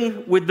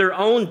dealing with their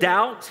own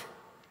doubt.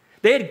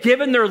 They had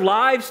given their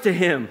lives to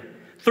him.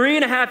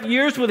 3.5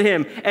 years with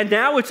him, and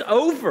now it's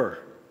over.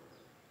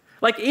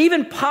 Like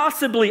even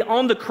possibly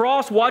on the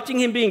cross, watching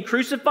him being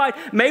crucified,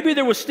 maybe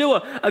there was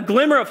still a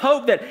glimmer of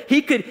hope that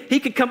he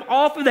could come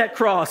off of that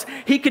cross.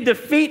 He could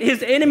defeat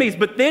his enemies,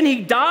 but then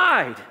he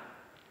died.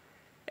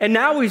 And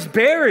now he's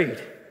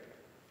buried.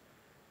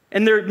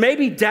 And they're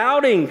maybe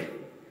doubting.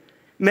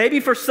 Maybe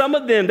for some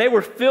of them, they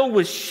were filled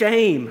with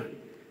shame.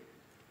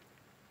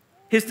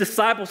 His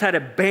disciples had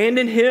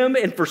abandoned him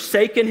and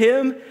forsaken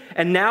him,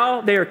 and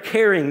now they are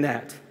carrying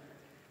that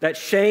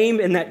shame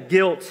and that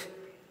guilt.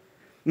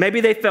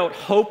 Maybe they felt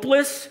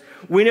hopeless.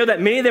 We know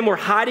that many of them were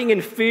hiding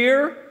in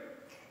fear.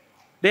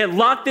 They had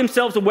locked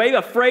themselves away,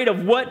 afraid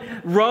of what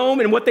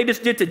Rome and what they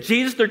just did to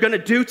Jesus they're going to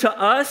do to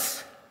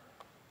us.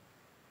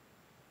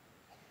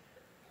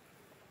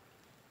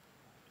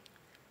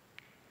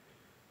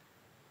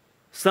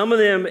 Some of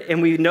them,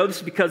 and we know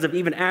this because of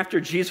even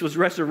after Jesus was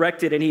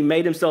resurrected and he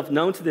made himself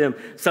known to them,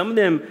 some of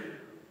them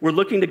were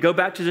looking to go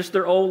back to just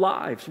their old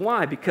lives.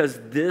 Why? Because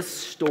this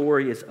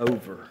story is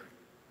over.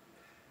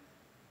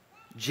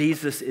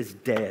 Jesus is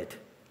dead.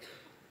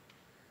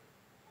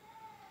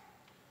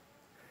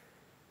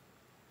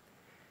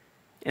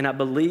 And I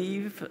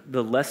believe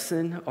the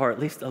lesson, or at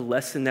least a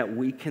lesson that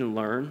we can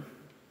learn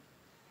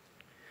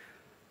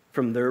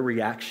from their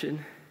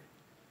reaction,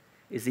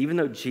 is even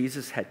though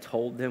Jesus had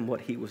told them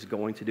what he was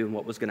going to do and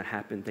what was going to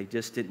happen, they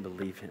just didn't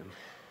believe him.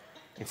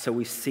 And so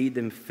we see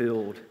them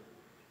filled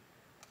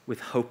with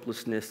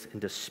hopelessness and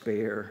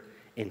despair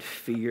and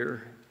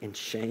fear and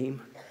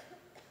shame.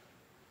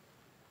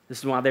 This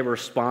is why they were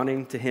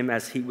responding to him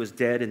as he was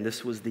dead, and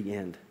this was the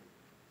end.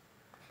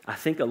 I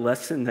think a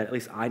lesson that at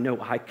least I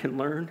know I can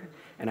learn,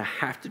 and I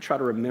have to try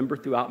to remember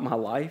throughout my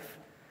life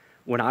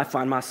when I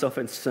find myself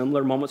in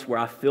similar moments where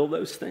I feel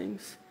those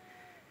things,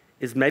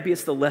 is maybe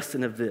it's the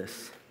lesson of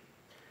this.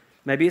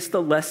 Maybe it's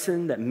the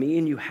lesson that me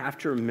and you have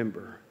to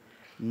remember.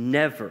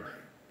 Never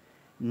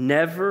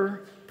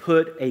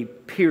put a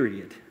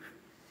period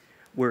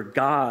where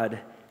God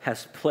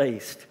has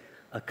placed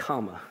a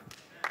comma.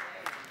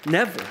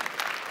 Never.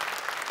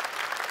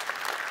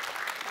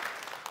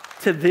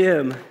 To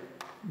them,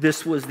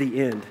 this was the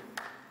end.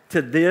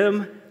 To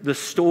them, the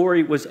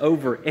story was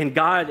over. And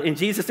God and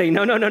Jesus saying,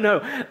 no.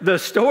 The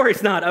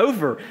story's not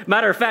over.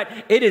 Matter of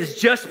fact, it is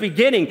just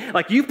beginning.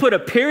 Like you put a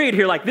period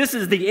here, like this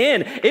is the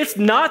end. It's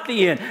not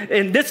the end.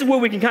 And this is where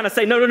we can kind of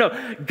say,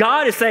 no.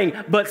 God is saying,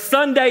 but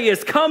Sunday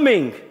is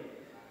coming.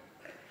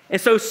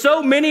 And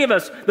so many of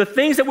us, the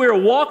things that we are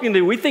walking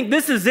through, we think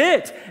this is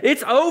it.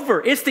 It's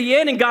over. It's the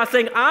end. And God's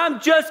saying,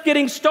 I'm just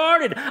getting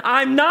started.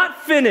 I'm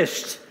not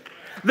finished.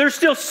 There's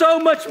still so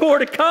much more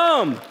to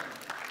come.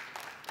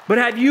 But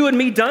have you and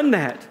me done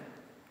that?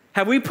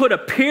 Have we put a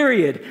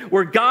period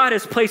where God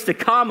has placed a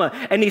comma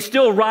and he's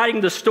still writing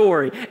the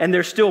story and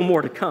there's still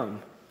more to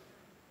come?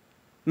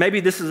 Maybe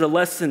this is a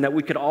lesson that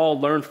we could all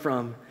learn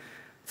from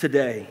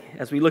today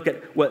as we look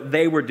at what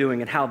they were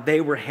doing and how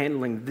they were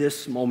handling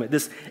this moment,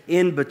 this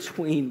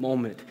in-between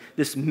moment,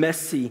 this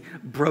messy,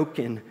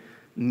 broken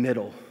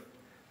middle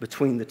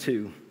between the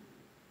two.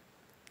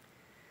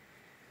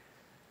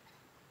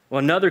 Well,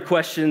 another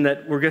question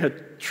that we're going to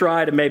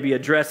try to maybe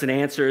address and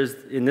answer is,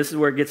 and this is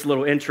where it gets a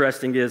little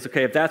interesting, is,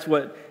 okay, if that's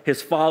what his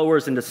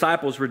followers and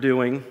disciples were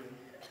doing,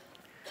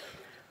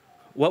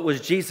 what was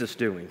Jesus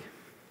doing?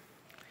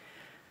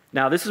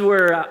 Now, this is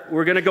where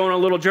we're going to go on a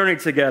little journey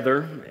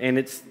together, and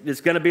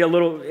it's going to be a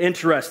little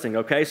interesting,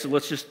 okay? So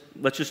let's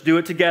just do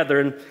it together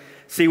and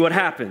see what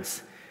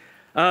happens.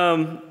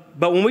 But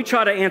when we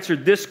try to answer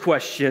this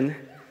question,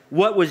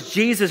 what was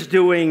Jesus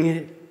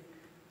doing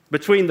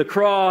between the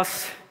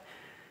cross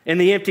and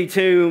the empty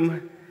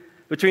tomb,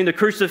 between the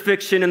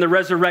crucifixion and the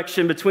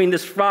resurrection, between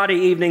this Friday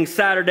evening,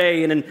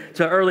 Saturday, and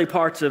into early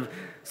parts of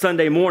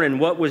Sunday morning,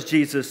 what was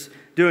Jesus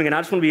doing? And I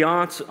just want to be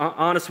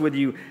honest with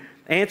you.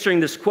 Answering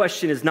this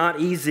question is not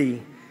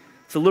easy.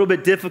 It's a little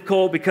bit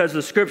difficult because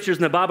the scriptures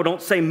in the Bible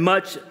don't say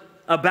much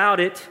about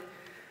it.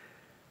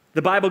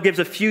 The Bible gives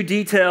a few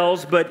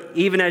details, but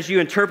even as you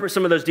interpret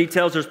some of those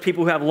details, there's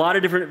people who have a lot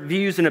of different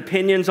views and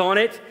opinions on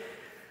it.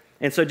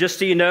 And so just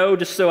so you know,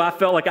 just so I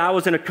felt like I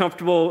was in a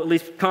comfortable, at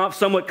least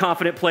somewhat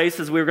confident place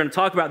as we were going to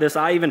talk about this,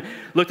 I even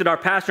looked at our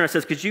pastor and I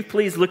said, could you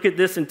please look at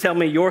this and tell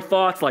me your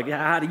thoughts? Like,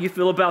 how do you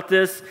feel about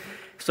this?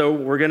 So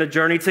we're going to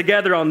journey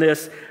together on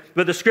this.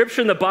 But the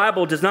scripture in the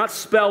Bible does not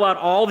spell out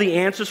all the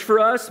answers for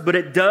us, but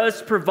it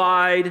does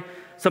provide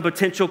some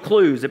potential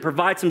clues. It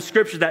provides some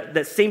scriptures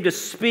that seem to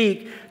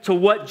speak to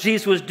what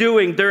Jesus was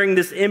doing during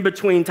this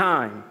in-between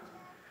time.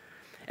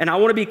 And I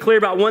want to be clear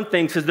about one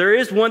thing, because there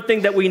is one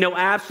thing that we know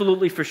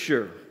absolutely for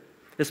sure.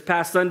 This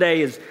past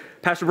Sunday, as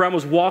Pastor Brown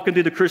was walking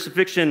through the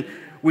crucifixion,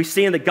 we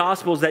see in the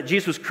Gospels that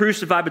Jesus was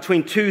crucified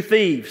between two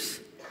thieves.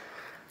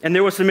 And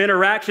there was some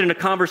interaction and a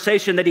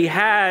conversation that he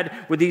had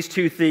with these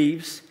two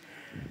thieves.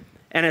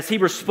 And as he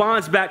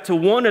responds back to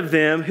one of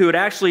them who had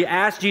actually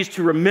asked Jesus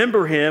to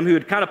remember him, who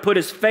had kind of put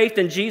his faith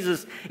in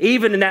Jesus,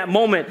 even in that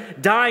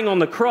moment, dying on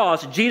the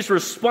cross, Jesus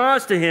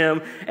responds to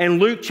him in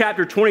Luke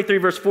chapter 23,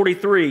 verse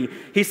 43.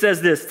 He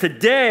says this,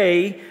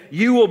 "Today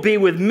you will be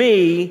with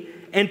me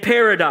in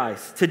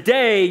paradise."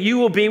 Today you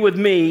will be with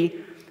me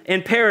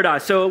in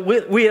paradise. So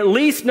we at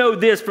least know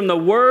this from the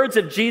words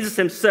of Jesus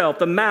himself,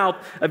 the mouth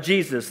of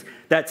Jesus,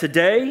 that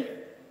today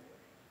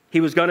he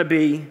was going to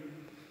be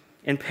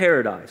in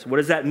paradise. What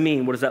does that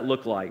mean? What does that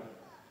look like?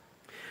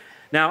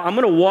 Now, I'm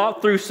going to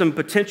walk through some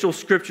potential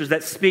scriptures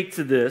that speak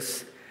to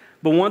this,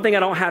 but one thing I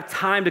don't have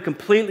time to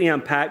completely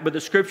unpack, but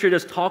the scripture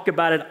does talk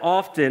about it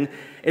often,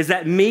 is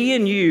that me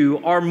and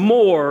you are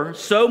more,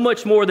 so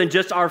much more than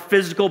just our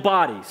physical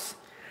bodies.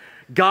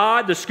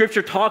 God, the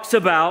scripture talks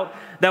about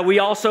that we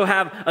also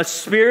have a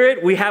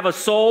spirit, we have a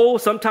soul.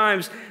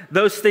 Sometimes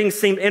those things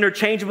seem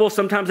interchangeable,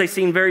 sometimes they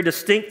seem very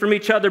distinct from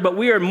each other, but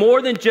we are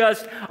more than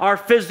just our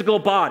physical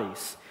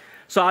bodies.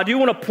 So I do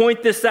want to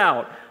point this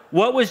out.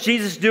 What was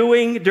Jesus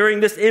doing during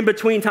this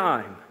in-between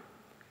time?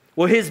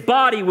 Well, his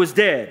body was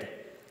dead,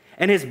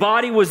 and his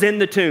body was in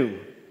the tomb.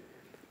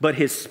 But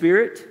his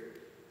spirit,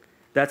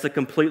 that's a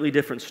completely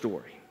different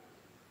story.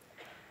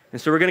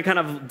 And so we're going to kind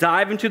of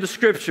dive into the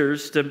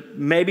scriptures to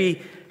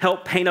maybe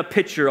help paint a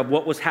picture of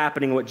what was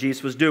happening, what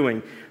Jesus was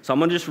doing. So I'm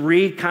going to just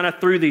read kind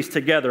of through these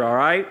together, all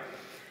right?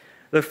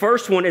 The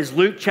first one is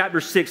Luke chapter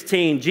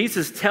 16.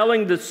 Jesus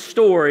telling the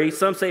story.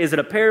 Some say, is it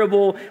a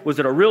parable? Was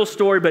it a real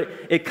story? But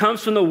it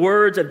comes from the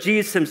words of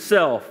Jesus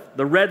himself,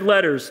 the red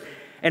letters,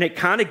 and it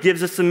kind of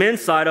gives us some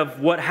insight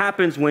of what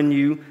happens when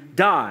you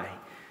die.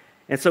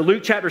 And so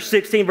Luke chapter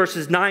 16,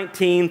 verses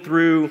 19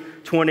 through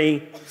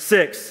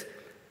 26.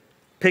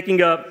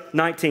 Picking up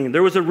 19.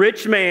 There was a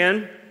rich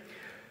man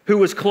who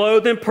was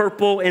clothed in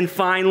purple and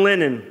fine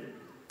linen,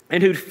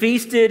 and who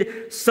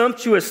feasted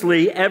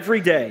sumptuously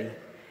every day.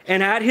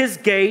 And at his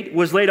gate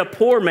was laid a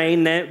poor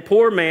man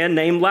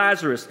named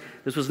Lazarus.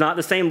 This was not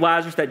the same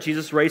Lazarus that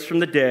Jesus raised from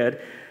the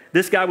dead.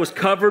 This guy was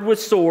covered with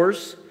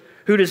sores,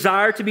 who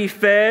desired to be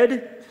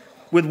fed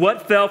with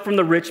what fell from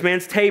the rich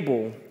man's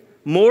table.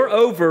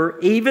 Moreover,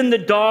 even the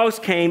dogs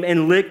came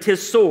and licked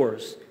his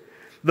sores.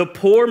 The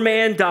poor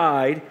man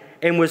died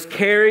and was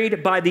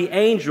carried by the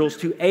angels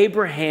to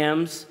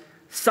Abraham's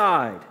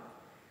side.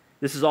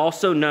 This is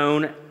also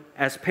known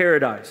as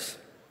paradise.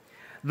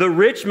 The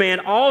rich man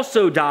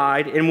also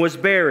died and was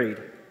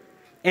buried.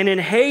 And in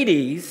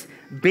Hades,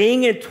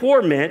 being in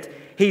torment,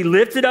 he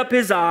lifted up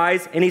his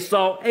eyes and he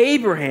saw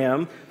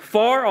Abraham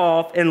far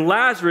off and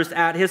Lazarus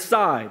at his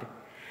side.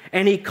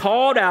 And he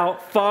called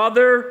out,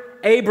 "Father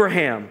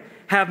Abraham,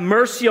 have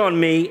mercy on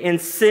me and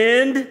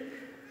send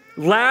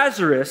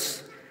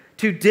Lazarus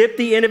to dip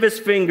the end of his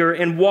finger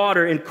in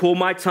water and cool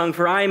my tongue,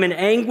 for I am in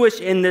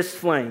anguish in this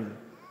flame."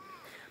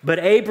 But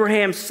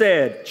Abraham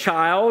said,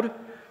 "Child,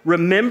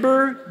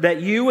 remember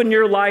that you in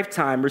your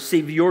lifetime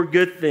received your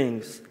good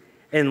things,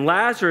 and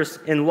Lazarus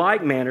in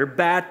like manner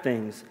bad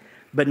things.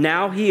 But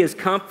now he is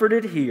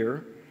comforted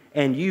here,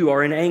 and you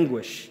are in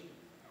anguish.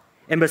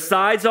 And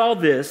besides all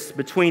this,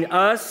 between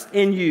us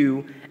and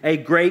you, a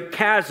great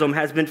chasm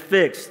has been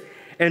fixed,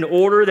 in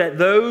order that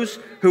those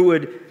who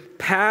would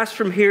pass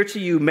from here to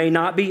you may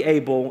not be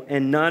able,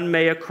 and none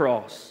may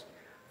cross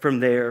from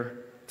there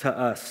to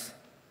us."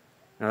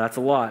 Now that's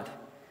a lot.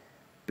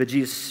 But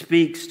Jesus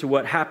speaks to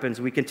what happens.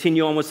 We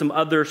continue on with some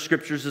other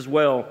scriptures as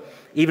well.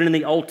 Even in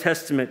the Old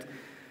Testament,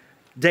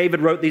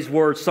 David wrote these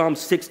words, Psalm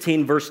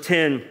 16, verse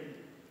 10.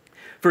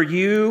 "For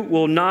you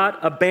will not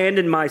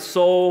abandon my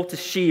soul to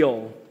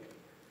Sheol,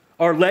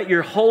 or let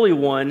your Holy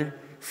One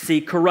see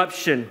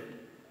corruption."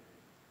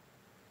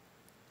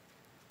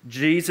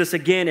 Jesus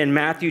again in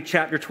Matthew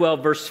chapter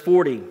 12, verse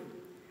 40.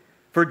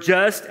 "For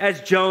just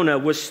as Jonah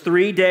was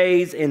 3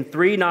 days and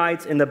 3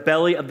 nights in the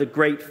belly of the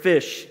great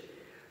fish,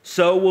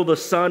 so will the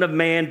Son of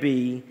Man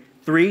be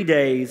 3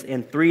 days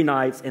and 3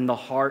 nights in the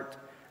heart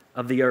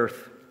of the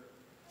earth.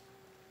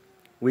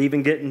 We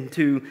even get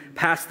into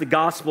past the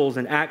Gospels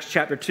in Acts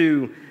chapter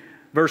 2,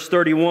 verse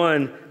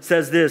 31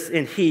 says this,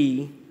 and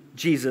he,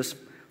 Jesus,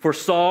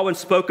 foresaw and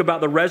spoke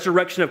about the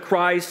resurrection of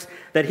Christ,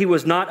 that he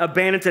was not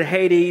abandoned to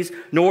Hades,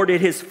 nor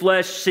did his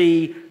flesh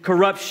see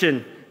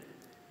corruption.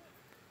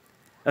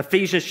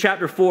 Ephesians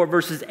chapter 4,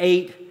 verses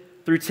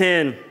 8 through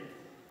 10.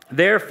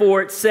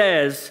 Therefore it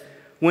says,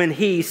 when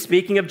he,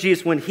 speaking of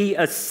Jesus, when he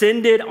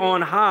ascended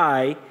on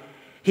high,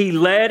 he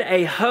led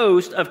a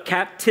host of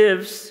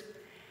captives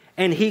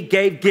and he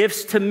gave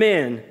gifts to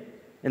men.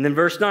 And then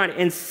verse 9,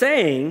 and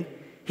saying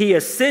he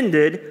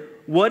ascended,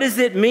 what does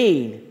it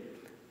mean?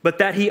 But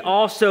that he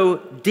also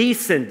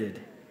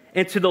descended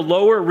into the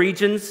lower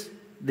regions,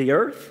 the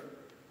earth?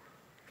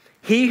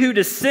 He who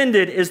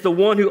descended is the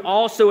one who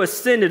also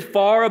ascended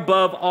far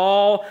above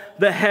all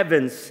the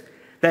heavens,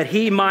 that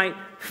he might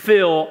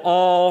fill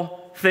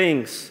all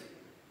things.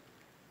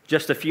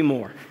 Just a few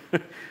more.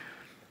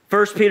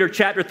 1 Peter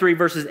chapter 3,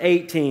 verses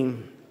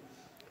 18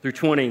 through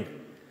 20.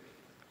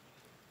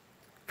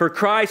 For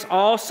Christ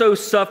also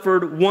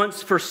suffered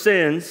once for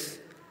sins,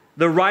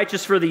 the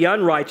righteous for the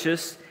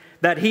unrighteous,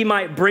 that he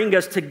might bring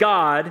us to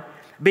God,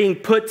 being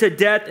put to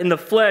death in the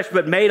flesh,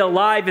 but made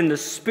alive in the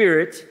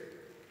spirit,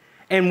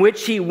 in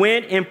which he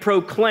went and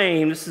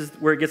proclaimed, this is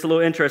where it gets a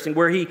little interesting,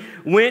 where he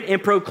went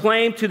and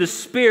proclaimed to the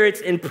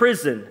spirits in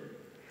prison,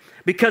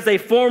 because they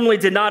formerly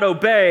did not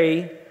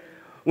obey,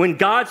 when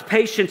God's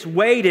patience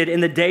waited in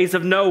the days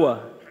of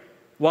Noah,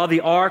 while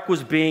the ark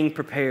was being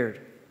prepared.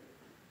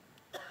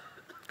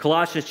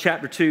 Colossians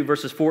chapter 2,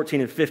 verses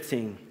 14 and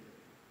 15.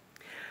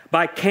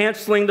 By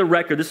canceling the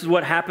record, this is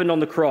what happened on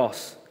the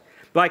cross.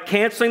 By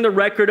canceling the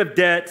record of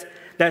debt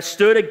that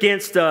stood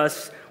against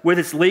us with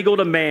its legal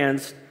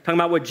demands, talking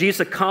about what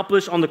Jesus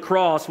accomplished on the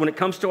cross when it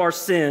comes to our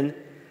sin,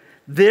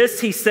 this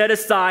he set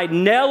aside,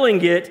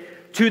 nailing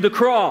it to the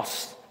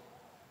cross.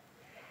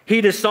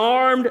 He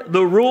disarmed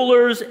the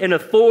rulers and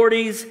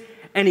authorities,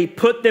 and he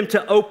put them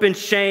to open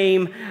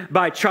shame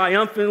by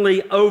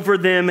triumphantly over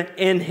them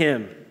in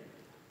him.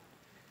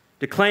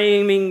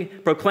 Proclaiming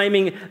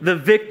the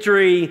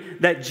victory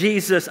that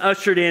Jesus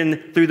ushered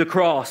in through the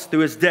cross,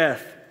 through his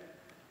death.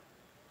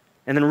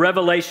 And then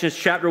Revelation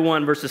chapter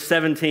 1, verses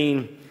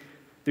 17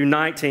 through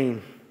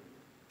 19.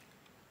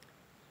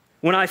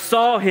 When I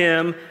saw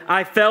him,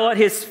 I fell at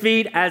his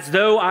feet as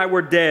though I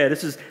were dead.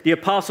 This is the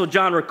Apostle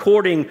John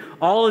recording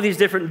all of these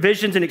different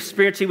visions and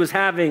experiences he was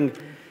having.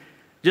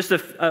 Just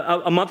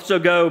a month or so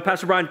ago,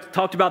 Pastor Brian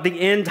talked about the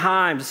end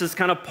times. This is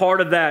kind of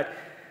part of that.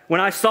 When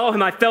I saw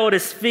him, I fell at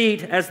his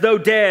feet as though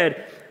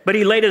dead, but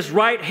he laid his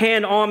right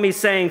hand on me,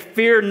 saying,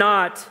 fear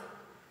not.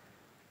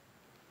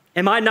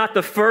 Am I not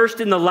the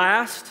first and the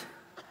last,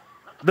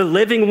 the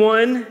living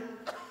one?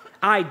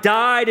 I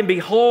died, and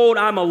behold,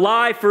 I'm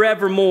alive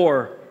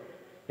forevermore.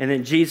 And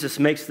then Jesus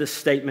makes this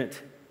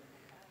statement,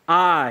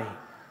 I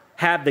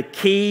have the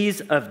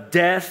keys of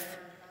death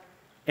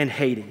and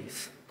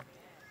Hades.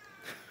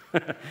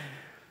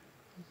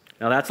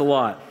 Now that's a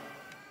lot.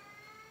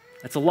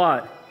 That's a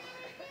lot.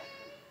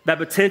 That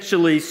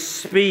potentially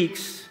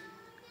speaks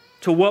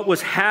to what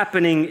was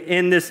happening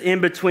in this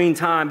in-between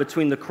time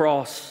between the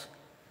cross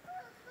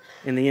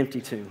and the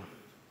empty tomb,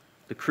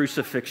 the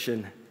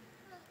crucifixion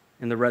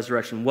and the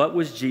resurrection. What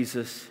was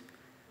Jesus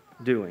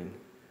doing?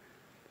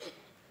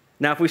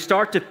 Now, if we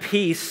start to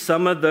piece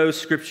some of those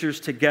scriptures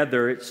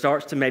together, it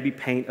starts to maybe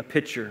paint a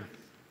picture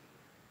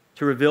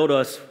to reveal to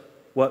us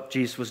what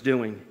Jesus was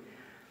doing.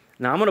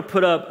 Now, I'm going to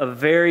put up a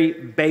very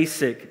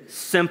basic,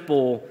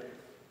 simple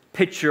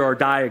picture or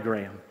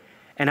diagram.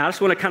 And I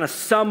just want to kind of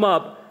sum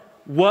up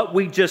what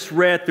we just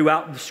read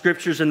throughout the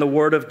scriptures and the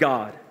Word of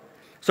God.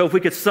 So if we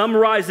could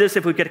summarize this,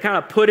 if we could kind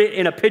of put it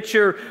in a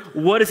picture,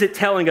 what is it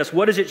telling us?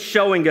 What is it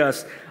showing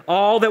us?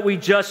 All that we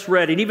just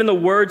read, and even the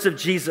words of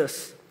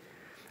Jesus.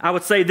 I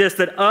would say this,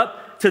 that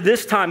up to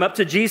this time, up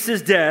to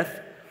Jesus'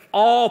 death,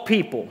 all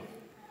people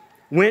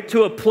went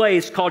to a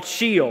place called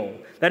Sheol.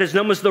 That is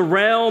known as the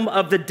realm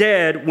of the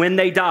dead when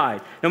they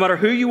died. No matter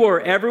who you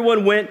were,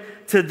 everyone went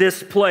to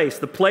this place,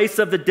 the place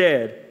of the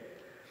dead.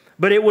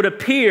 But it would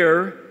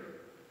appear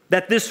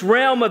that this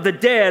realm of the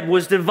dead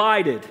was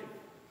divided,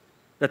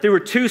 that there were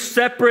two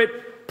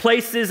separate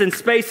places and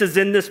spaces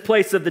in this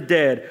place of the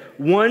dead.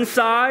 One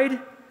side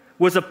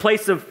was a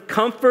place of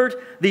comfort,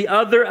 the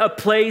other a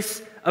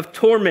place of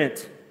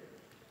torment.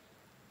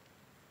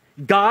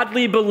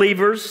 Godly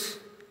believers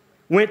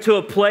went to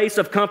a place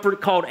of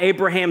comfort called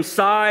Abraham's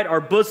side, our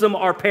bosom,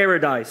 our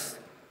paradise.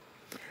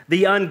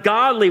 The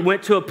ungodly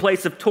went to a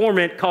place of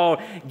torment called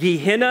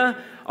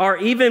Gehenna, or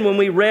even when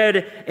we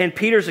read in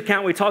Peter's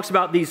account, where he talks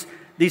about these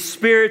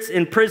spirits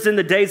in prison,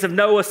 the days of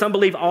Noah. Some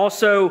believe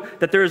also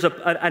that there is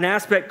an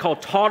aspect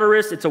called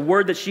Tartarus. It's a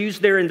word that's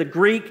used there in the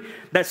Greek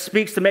that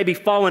speaks to maybe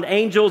fallen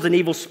angels and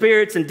evil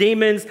spirits and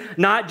demons,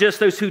 not just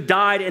those who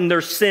died in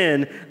their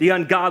sin, the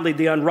ungodly,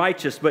 the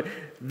unrighteous, but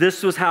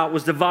this was how it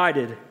was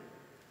divided.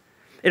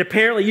 And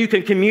apparently you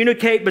can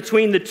communicate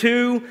between the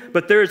two,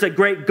 but there is a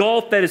great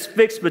gulf that is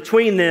fixed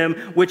between them,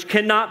 which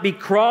cannot be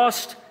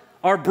crossed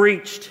are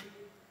breached.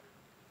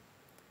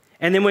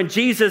 And then when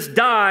Jesus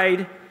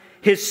died,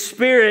 his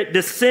spirit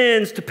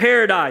descends to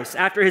paradise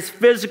after his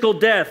physical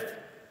death.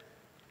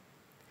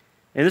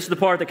 And this is the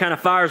part that kind of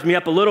fires me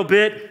up a little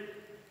bit.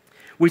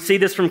 We see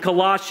this from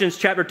Colossians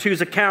chapter 2's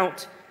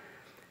account.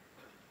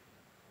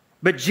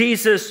 But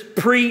Jesus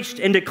preached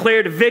and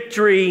declared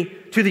victory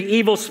to the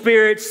evil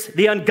spirits,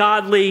 the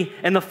ungodly,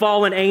 and the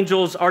fallen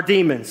angels or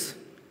demons.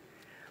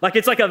 Like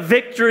it's like a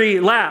victory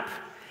lap.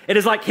 It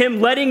is like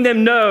him letting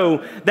them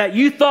know that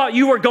you thought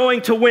you were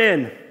going to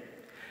win.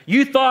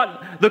 You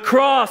thought the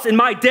cross and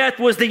my death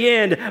was the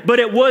end, but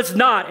it was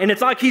not. And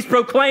it's like he's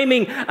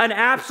proclaiming an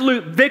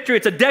absolute victory.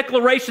 It's a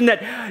declaration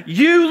that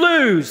you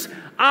lose,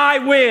 I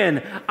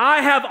win.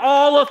 I have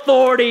all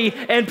authority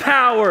and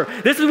power.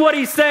 This is what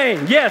he's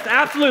saying. Yes,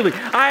 absolutely.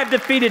 I have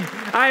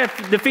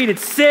defeated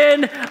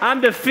sin.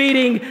 I'm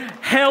defeating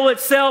hell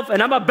itself,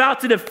 and I'm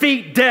about to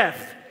defeat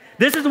death.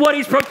 This is what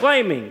he's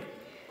proclaiming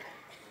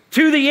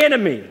to the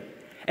enemy.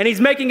 And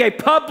he's making a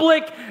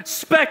public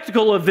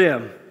spectacle of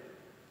them.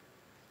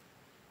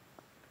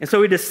 And so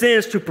he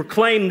descends to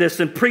proclaim this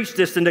and preach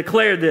this and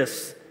declare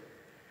this.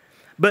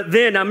 But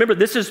then, now remember,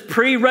 this is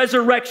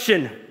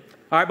pre-resurrection.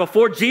 All right,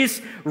 before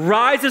Jesus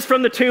rises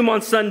from the tomb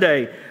on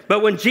Sunday.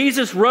 But when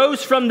Jesus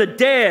rose from the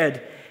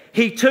dead,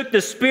 he took the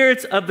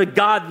spirits of the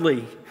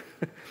godly.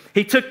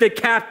 He took the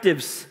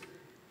captives.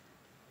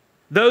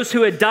 Those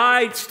who had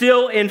died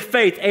still in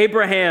faith.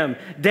 Abraham,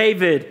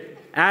 David,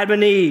 Adam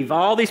and Eve,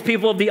 all these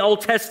people of the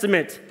Old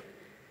Testament.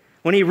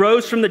 When he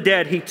rose from the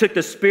dead, he took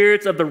the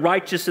spirits of the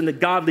righteous and the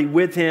godly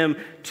with him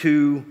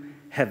to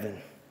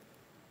heaven.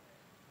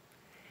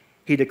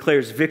 He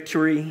declares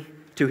victory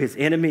to his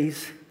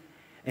enemies,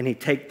 and he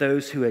takes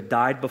those who had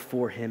died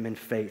before him in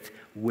faith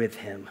with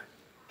him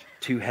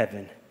to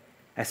heaven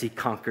as he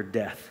conquered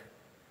death.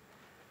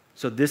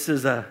 So this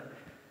is a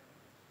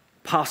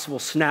possible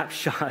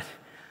snapshot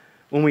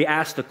when we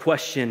ask the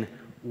question,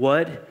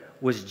 what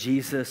was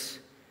Jesus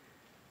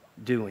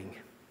doing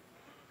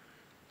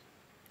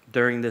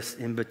during this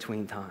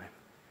in-between time,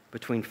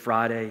 between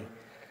Friday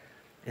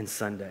and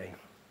Sunday?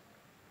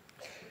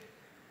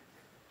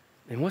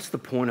 And what's the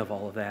point of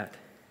all of that?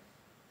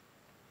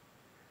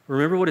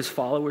 Remember what his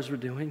followers were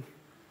doing?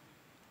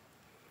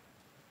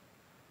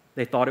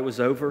 They thought it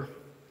was over.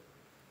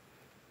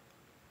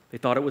 They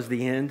thought it was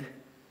the end.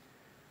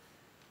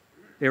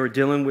 They were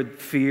dealing with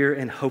fear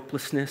and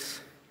hopelessness,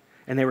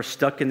 and they were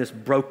stuck in this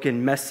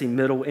broken, messy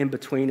middle in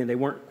between, and they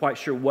weren't quite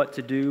sure what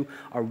to do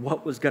or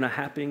what was going to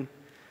happen.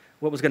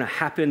 What was going to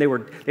happen? They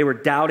were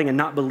doubting and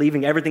not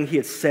believing everything he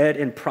had said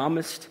and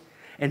promised.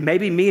 And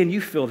maybe me and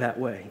you feel that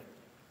way.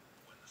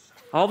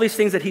 All these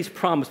things that he's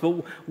promised.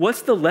 But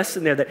what's the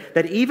lesson there?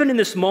 That even in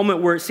this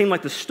moment where it seemed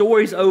like the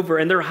story's over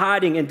and they're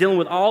hiding and dealing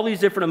with all these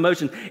different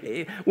emotions,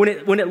 when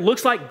it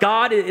looks like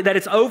that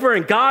it's over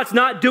and God's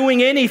not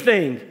doing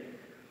anything,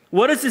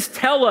 what does this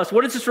tell us?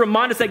 What does this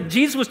remind us that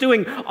Jesus was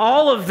doing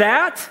all of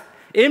that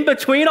in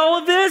between all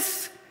of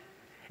this?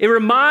 It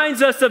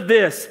reminds us of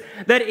this,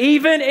 that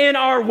even in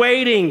our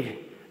waiting,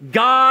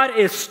 God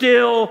is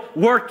still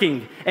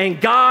working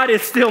and God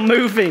is still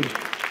moving.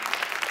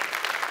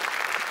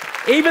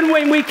 Even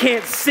when we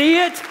can't see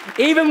it,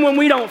 even when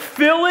we don't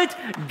feel it,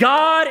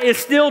 God is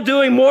still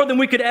doing more than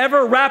we could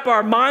ever wrap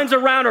our minds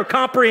around or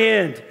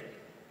comprehend.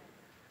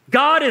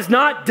 God is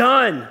not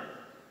done.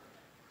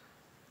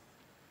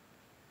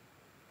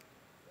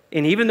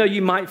 And even though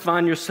you might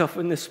find yourself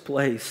in this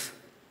place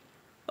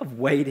of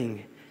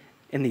waiting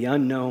in the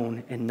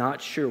unknown and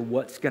not sure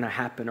what's going to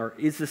happen, or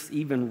is this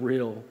even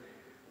real,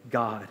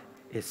 God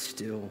is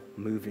still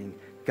moving.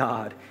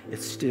 God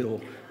is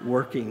still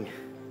working.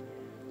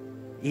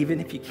 Even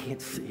if you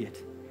can't see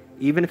it,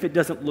 even if it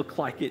doesn't look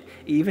like it,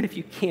 even if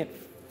you can't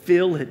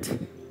feel it,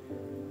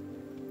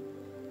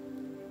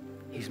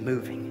 he's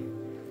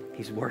moving,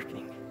 he's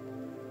working.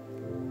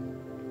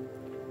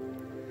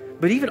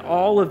 But even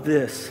all of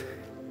this,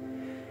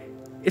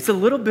 it's a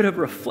little bit of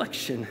a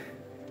reflection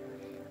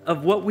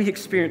of what we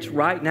experience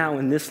right now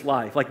in this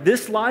life. Like,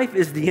 this life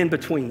is the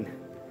in-between.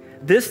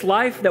 This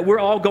life that we're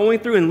all going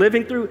through and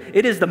living through,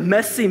 it is the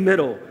messy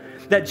middle.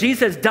 That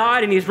Jesus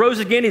died and he's rose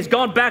again, he's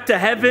gone back to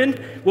heaven,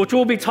 which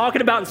we'll be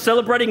talking about and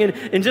celebrating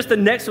in just the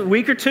next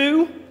week or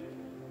two.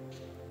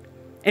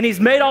 And he's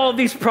made all of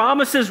these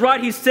promises, right?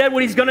 He said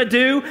what he's going to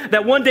do,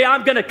 that one day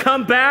I'm going to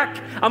come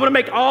back. I'm going to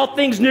make all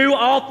things new,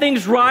 all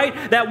things right.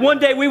 That one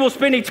day we will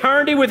spend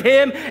eternity with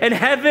him in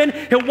heaven.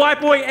 He'll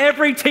wipe away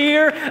every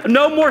tear.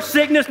 No more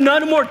sickness,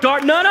 none more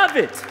dark, none of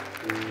it.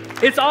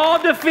 It's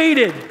all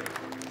defeated.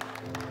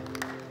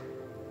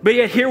 But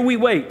yet here we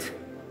wait.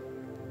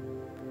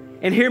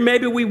 And here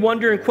maybe we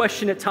wonder and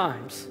question at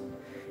times,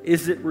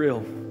 is it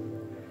real?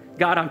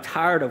 God, I'm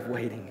tired of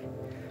waiting.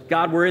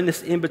 God, we're in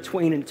this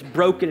in-between and it's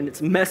broken and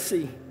it's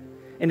messy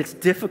and it's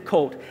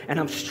difficult and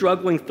I'm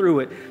struggling through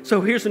it. So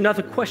here's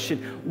another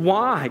question.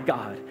 Why,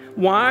 God?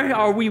 Why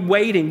are we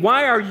waiting?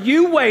 Why are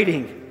you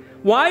waiting?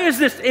 Why is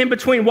this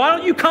in-between? Why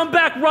don't you come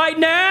back right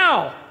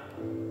now?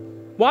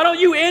 Why don't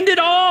you end it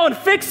all and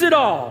fix it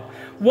all?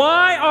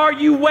 Why are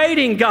you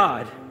waiting,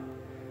 God?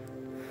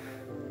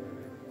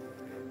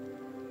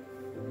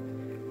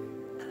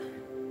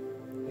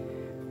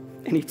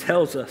 And he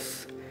tells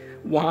us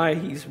why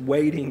he's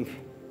waiting,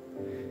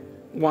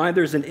 why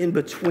there's an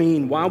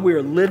in-between, why we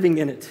are living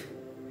in it.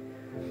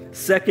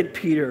 2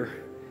 Peter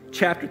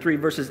chapter 3,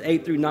 verses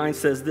 8 through 9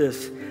 says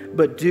this,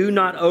 "But do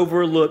not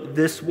overlook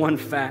this one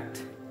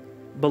fact,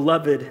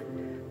 beloved,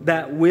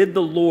 that with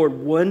the Lord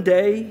 1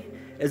 day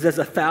is as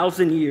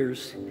 1,000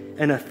 years,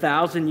 and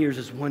 1,000 years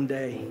is 1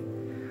 day."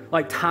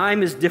 Like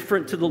time is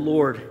different to the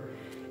Lord.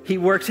 He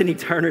works in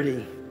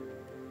eternity.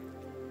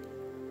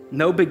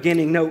 No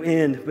beginning, no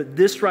end. But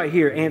this right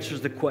here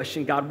answers the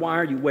question, God, why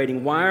are you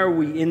waiting? Why are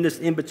we in this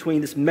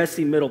in-between, this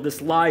messy middle, this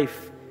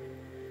life?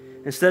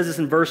 It says this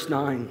in verse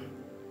 9.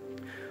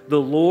 "The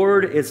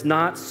Lord is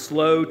not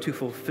slow to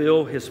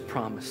fulfill his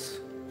promise,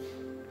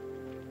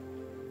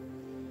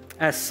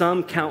 as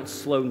some count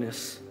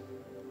slowness,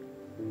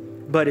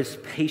 but is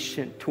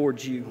patient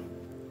towards you,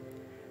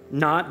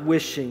 not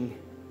wishing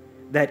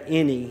that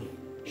any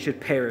should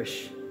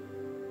perish,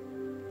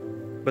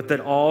 but that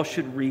all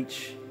should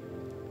reach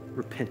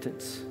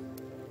repentance."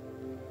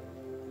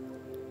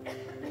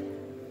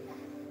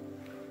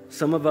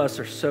 Some of us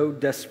are so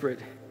desperate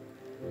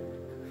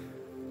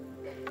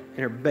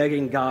and are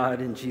begging God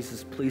and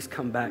Jesus, please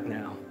come back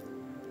now.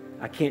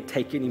 I can't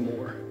take any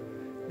more.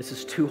 This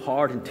is too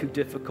hard and too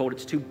difficult.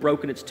 It's too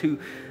broken. It's too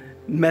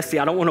messy.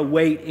 I don't want to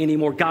wait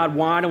anymore. God,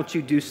 why don't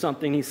you do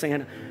something? He's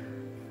saying,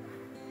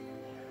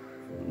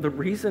 the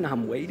reason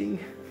I'm waiting,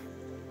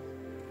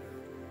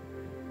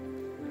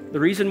 the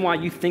reason why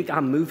you think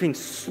I'm moving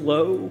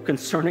slow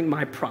concerning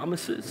my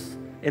promises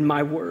and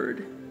my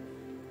word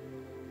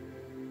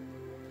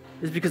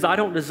is because I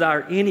don't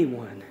desire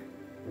anyone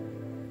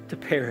to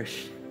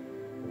perish.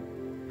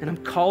 And I'm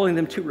calling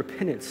them to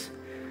repentance.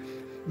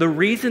 The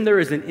reason there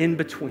is an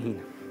in-between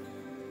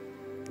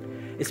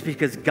is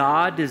because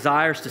God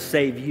desires to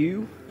save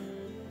you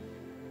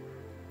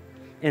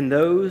and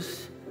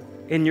those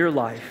in your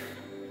life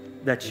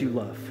that you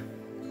love.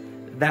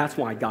 That's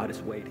why God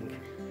is waiting.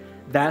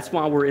 That's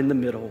why we're in the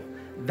middle.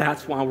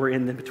 That's why we're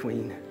in the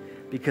between.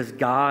 Because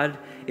God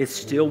is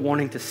still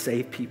wanting to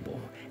save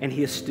people. And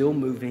he is still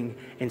moving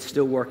and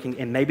still working.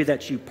 And maybe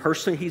that's you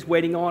personally he's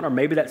waiting on, or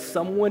maybe that's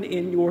someone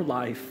in your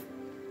life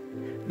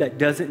that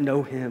doesn't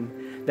know him,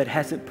 that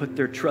hasn't put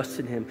their trust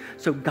in him.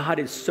 So God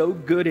is so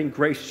good and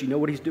gracious. You know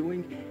what he's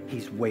doing?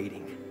 He's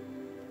waiting,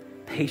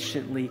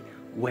 patiently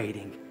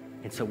waiting.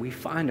 And so we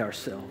find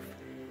ourselves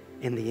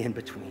in the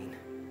in-between,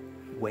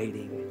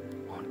 waiting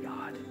on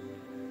God.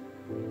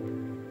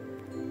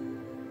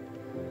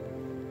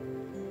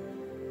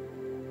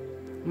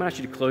 I'm going to ask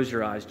you to close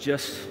your eyes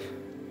just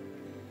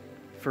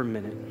for a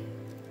minute.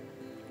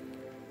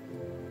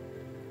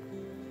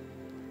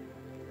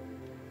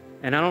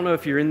 And I don't know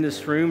if you're in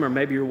this room or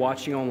maybe you're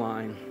watching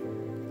online,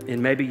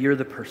 and maybe you're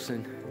the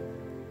person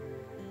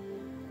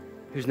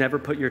who's never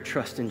put your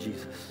trust in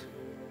Jesus.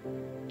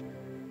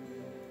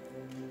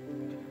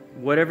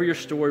 Whatever your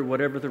story,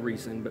 whatever the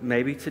reason, but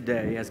maybe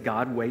today, as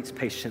God waits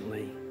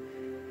patiently,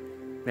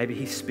 maybe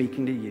he's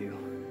speaking to you,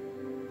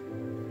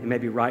 and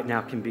maybe right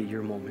now can be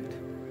your moment.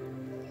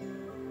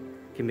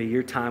 Can be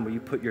your time where you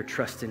put your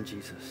trust in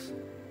Jesus.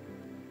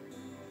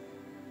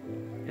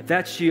 If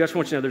that's you, I just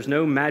want you to know there's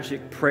no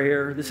magic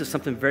prayer. This is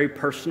something very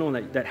personal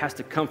that has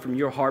to come from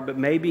your heart. But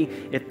maybe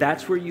if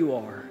that's where you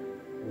are,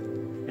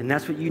 and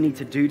that's what you need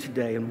to do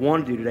today and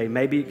want to do today,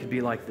 maybe it could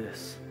be like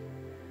this.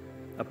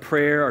 A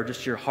prayer or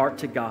just your heart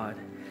to God,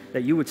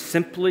 that you would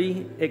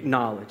simply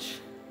acknowledge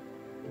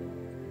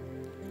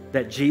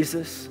that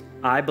Jesus,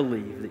 I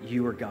believe that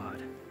you are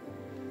God,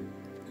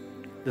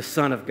 the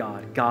Son of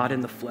God, God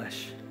in the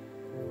flesh.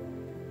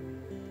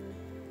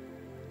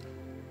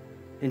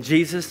 And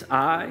Jesus,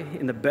 I,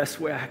 in the best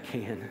way I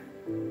can,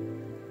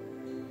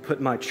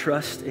 put my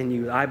trust in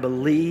you. I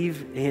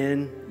believe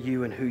in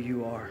you and who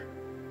you are.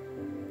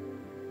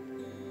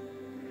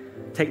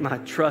 Take my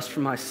trust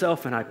from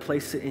myself and I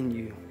place it in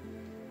you.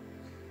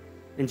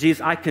 And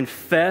Jesus, I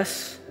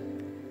confess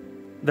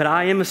that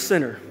I am a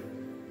sinner.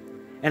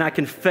 And I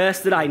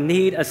confess that I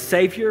need a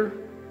Savior.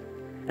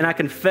 And I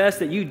confess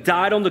that you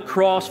died on the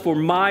cross for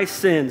my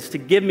sins to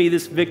give me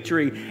this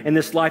victory and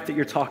this life that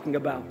you're talking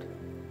about.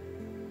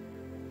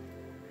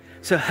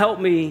 So help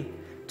me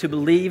to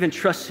believe and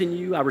trust in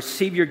you. I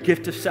receive your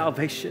gift of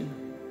salvation.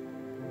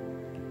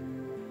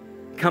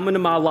 Come into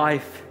my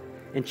life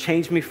and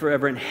change me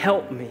forever, and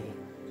help me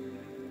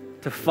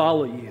to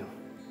follow you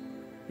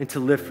and to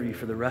live for you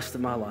for the rest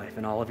of my life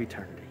and all of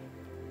eternity.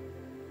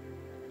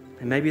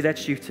 And maybe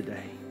that's you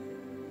today.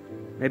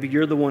 Maybe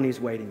you're the one he's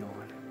waiting on.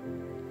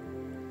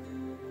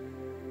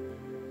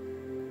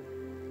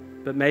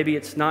 But maybe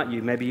it's not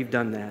you. Maybe you've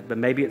done that. But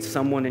maybe it's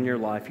someone in your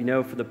life. You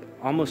know, for the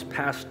almost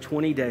past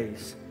 20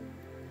 days,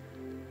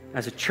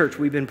 as a church,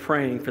 we've been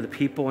praying for the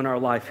people in our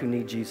life who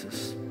need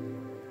Jesus.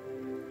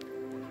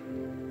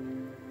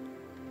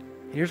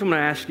 And here's what I'm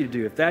going to ask you to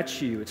do. If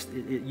that's you,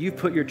 you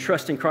put your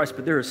trust in Christ,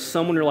 but there is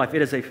someone in your life.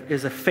 It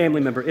is a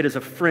family member. It is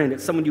a friend.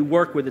 It's someone you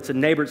work with. It's a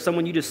neighbor. It's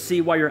someone you just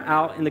see while you're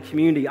out in the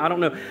community. I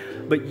don't know.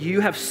 But you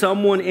have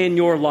someone in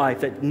your life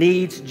that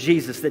needs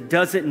Jesus, that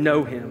doesn't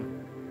know him.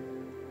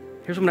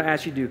 Here's what I'm going to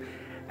ask you to do.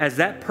 as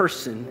that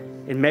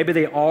person, and maybe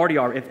they already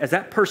are, as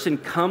that person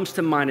comes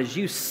to mind, as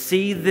you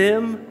see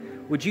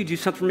them, would you do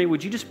something for me?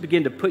 Would you just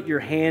begin to put your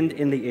hand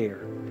in the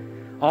air?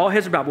 All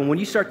heads are bowed. But when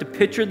you start to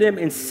picture them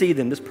and see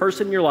them, this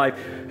person in your life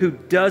who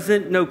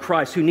doesn't know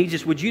Christ, who needs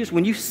this, would you just,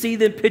 when you see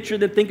them, picture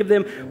them, think of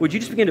them, would you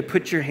just begin to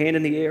put your hand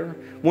in the air?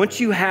 Once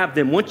you have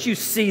them, once you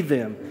see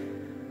them,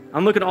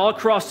 I'm looking all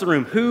across the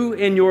room. Who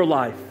in your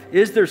life,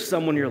 is there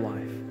someone in your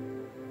life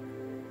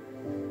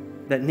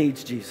that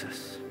needs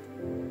Jesus?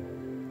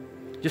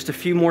 Just a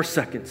few more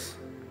seconds.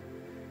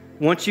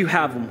 Once you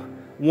have them,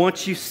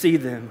 once you see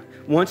them,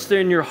 once they're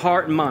in your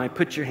heart and mind,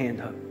 put your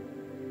hand up.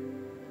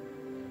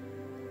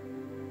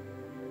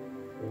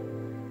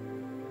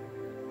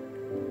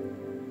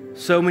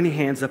 So many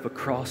hands up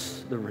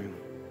across the room.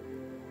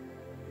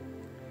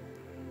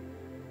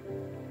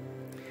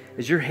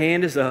 As your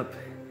hand is up,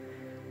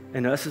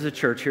 and us as a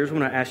church, here's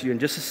what I ask you. In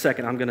just a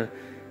second, I'm going to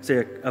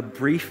say a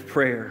brief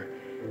prayer.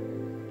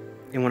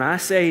 And when I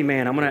say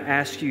amen, I'm going to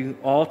ask you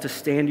all to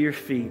stand to your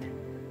feet.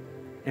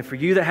 And for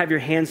you that have your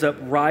hands up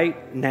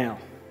right now,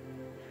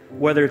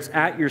 whether it's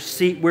at your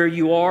seat where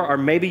you are, or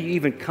maybe you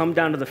even come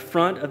down to the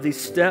front of these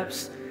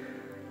steps,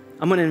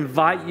 I'm going to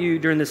invite you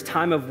during this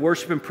time of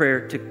worship and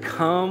prayer to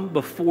come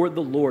before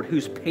the Lord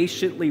who's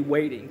patiently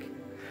waiting,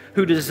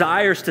 who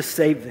desires to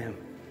save them,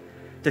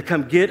 to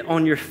come get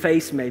on your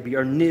face maybe,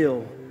 or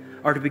kneel,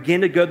 or to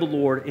begin to go to the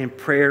Lord in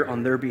prayer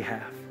on their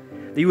behalf.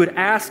 That you would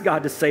ask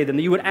God to save them,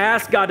 that you would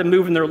ask God to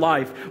move in their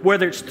life,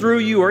 whether it's through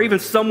you or even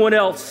someone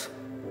else,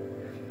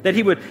 that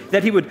He would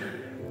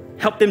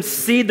help them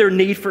see their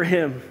need for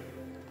Him,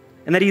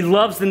 and that He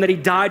loves them, that He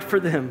died for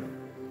them.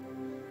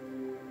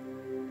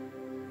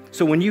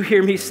 So when you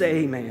hear me say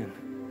amen,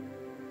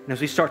 and as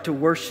we start to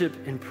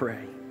worship and pray,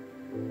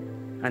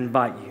 I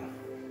invite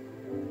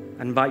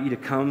you to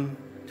come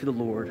to the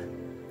Lord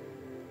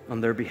on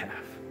their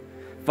behalf.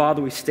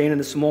 Father, we stand in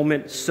this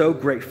moment so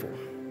grateful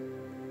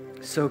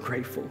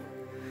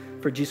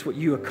for just what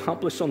you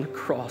accomplished on the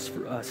cross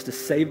for us, to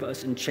save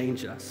us and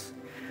change us,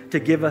 to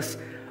give us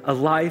a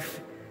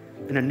life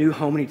and a new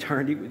home in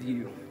eternity with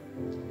you.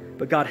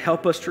 But God,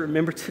 help us to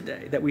remember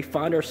today that we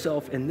find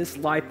ourselves in this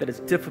life that is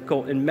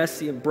difficult and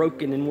messy and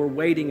broken, and we're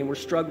waiting and we're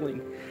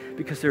struggling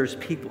because there's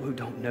people who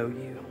don't know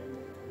you.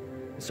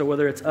 And so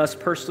whether it's us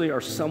personally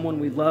or someone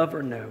we love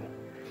or know,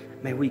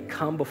 may we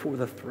come before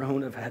the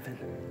throne of heaven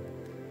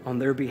on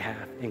their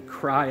behalf and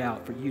cry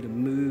out for you to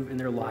move in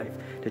their life,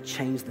 to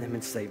change them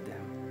and save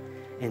them.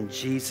 In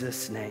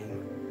Jesus'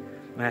 name,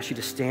 I ask you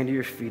to stand to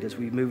your feet as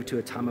we move to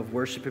a time of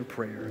worship and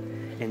prayer.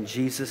 In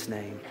Jesus'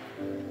 name,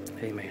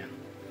 amen.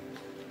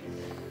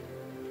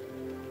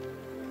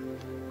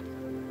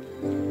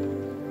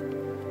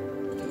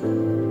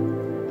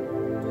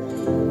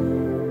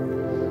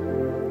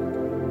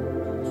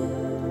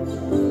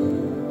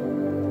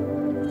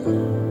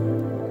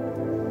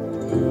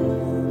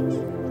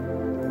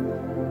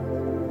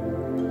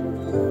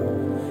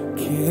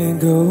 Can't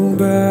go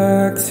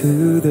back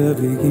to the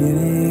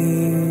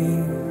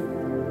beginning.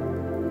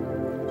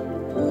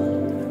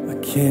 I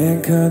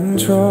can't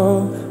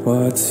control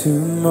what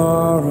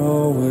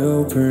tomorrow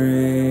will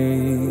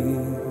bring.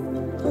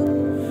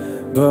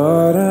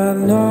 But I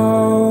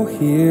know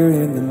here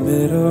in the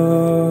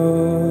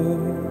middle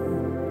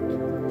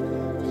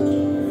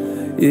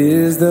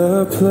is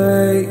the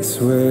place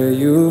where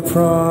you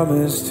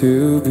promised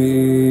to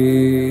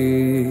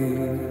be.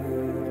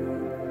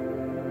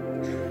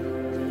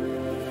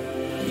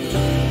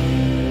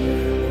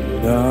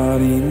 Not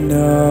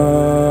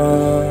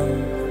enough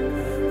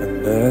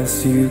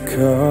unless you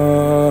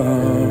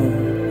come.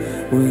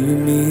 Will you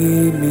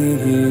meet me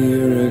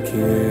here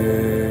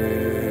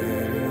again?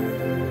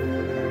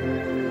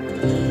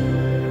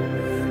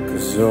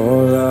 'Cause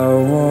all I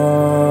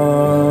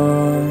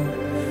want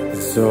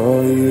is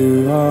all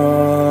you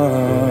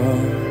are.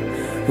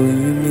 Will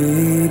you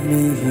meet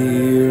me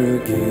here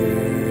again?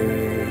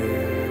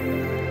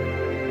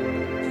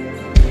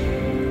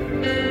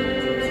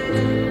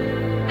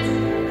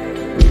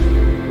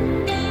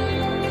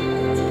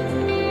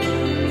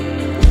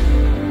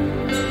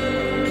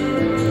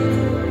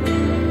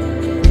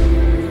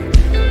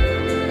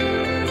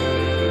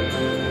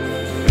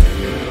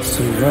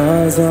 So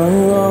as I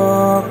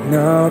walk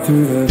now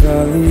through the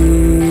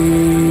valley,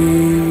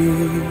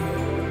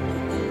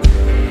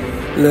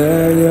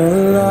 let your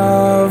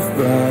love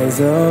rise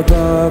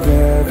above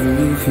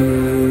every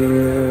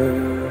fear.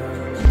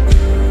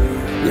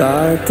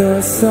 Like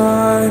the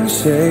sun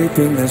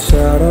shaping the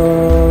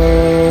shadow,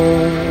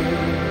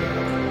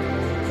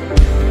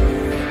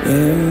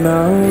 in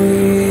my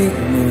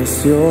weakness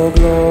your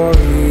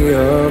glory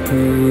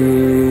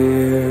appear.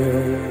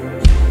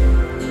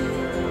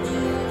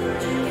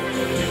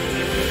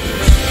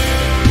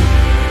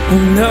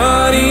 I'm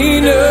not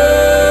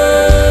enough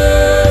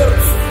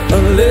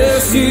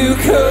unless you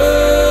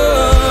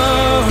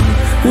come.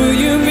 Will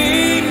you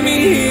meet me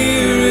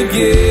here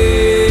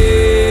again?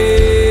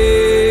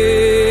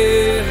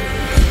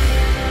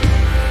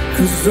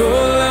 'Cause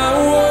all I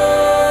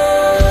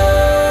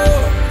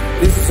want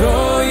is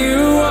all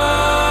you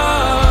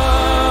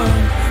are.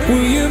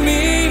 Will you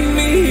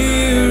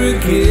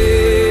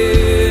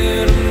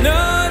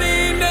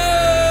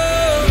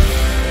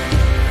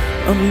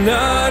I'm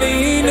not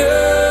enough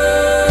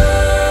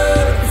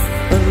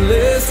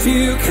unless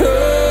you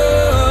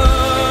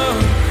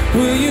come.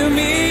 Will you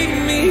meet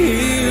me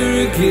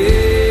here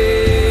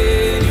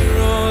again? You're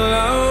all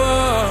I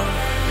want,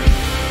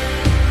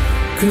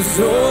 'cause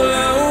all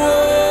I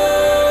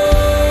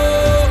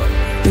want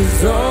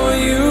is all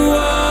you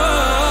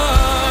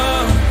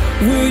are.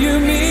 Will you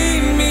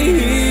meet me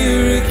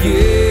here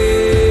again?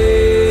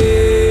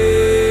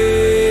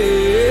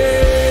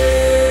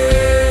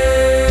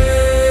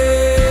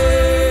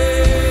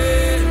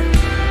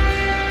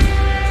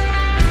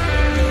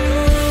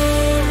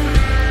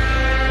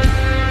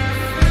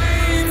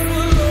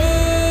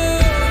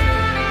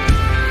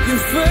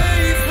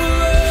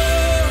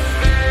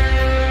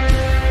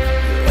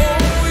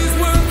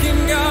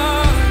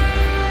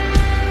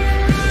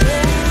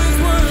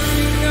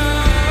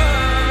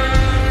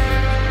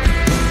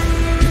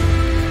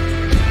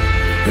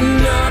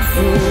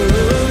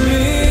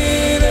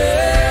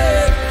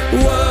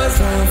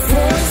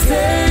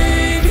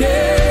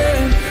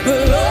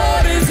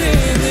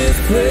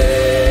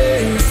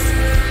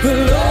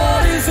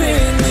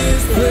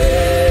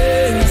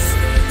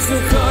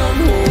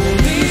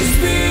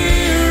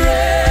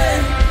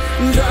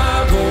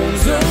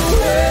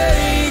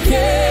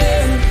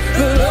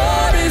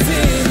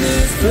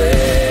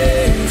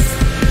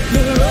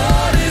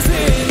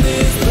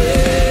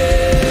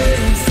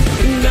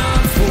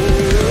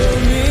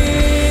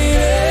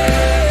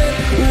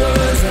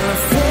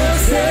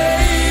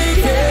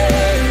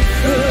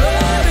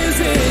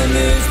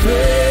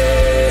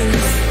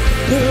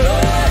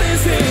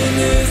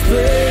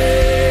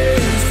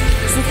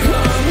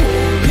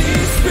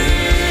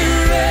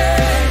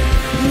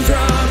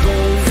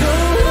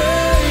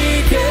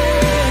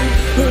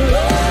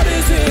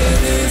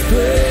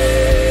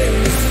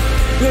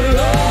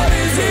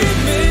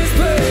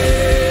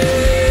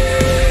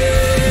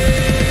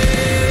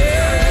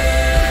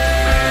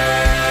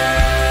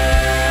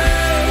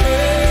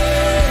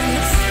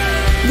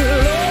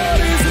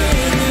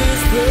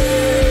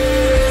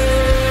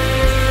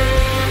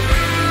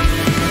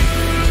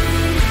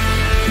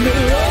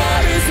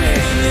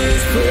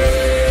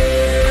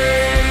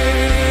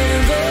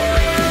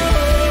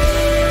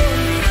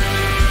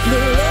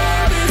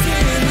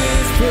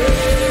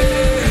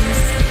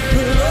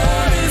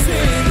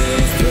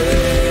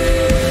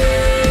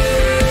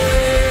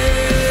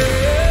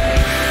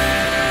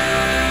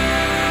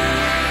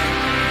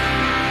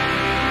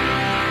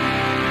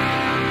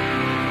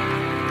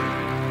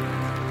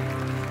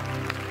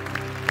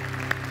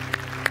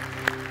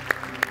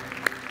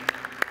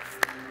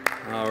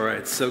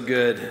 So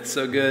good,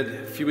 so good.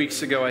 A few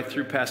weeks ago, I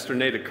threw Pastor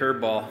Nate a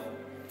curveball.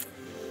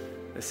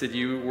 I said,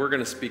 we're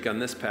going to speak on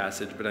this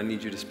passage, but I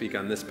need you to speak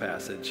on this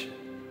passage.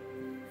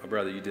 My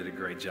brother, you did a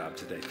great job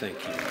today.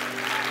 Thank you.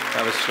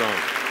 That was strong.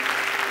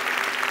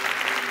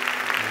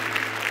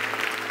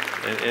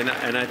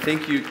 And I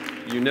think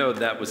you know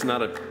that was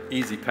not an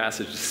easy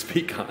passage to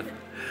speak on.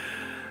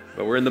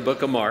 But we're in the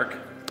book of Mark,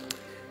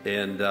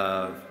 and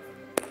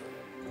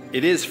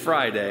it is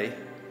Friday,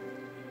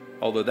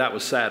 although that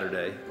was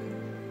Saturday.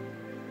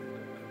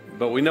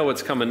 But we know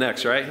what's coming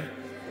next, right?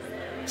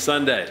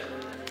 Sunday.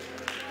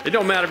 It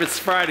don't matter if it's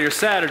Friday or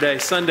Saturday,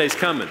 Sunday's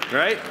coming,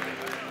 right?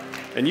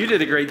 And you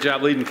did a great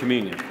job leading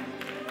communion.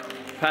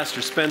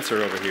 Pastor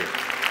Spencer over here.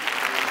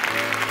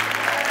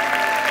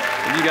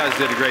 And you guys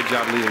did a great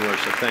job leading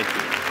worship. Thank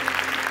you.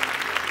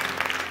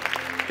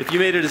 If you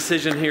made a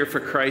decision here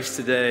for Christ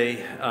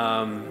today,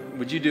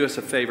 would you do us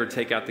a favor?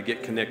 Take out the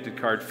Get Connected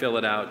card, fill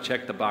it out,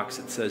 check the box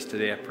that says,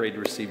 today I prayed to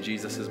receive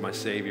Jesus as my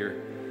Savior.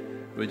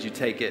 Would you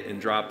take it and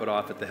drop it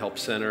off at the Help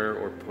Center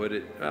or put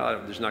it,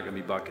 there's not going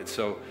to be buckets,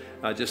 so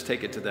just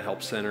take it to the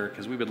Help Center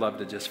because we would love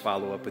to just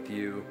follow up with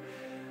you.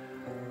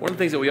 One of the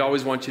things that we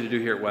always want you to do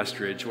here at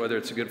Westridge, whether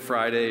it's a Good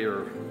Friday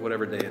or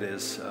whatever day it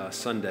is,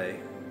 Sunday,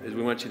 is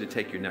we want you to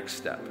take your next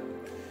step,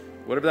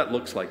 whatever that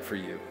looks like for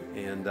you.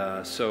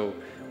 And so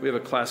we have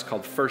a class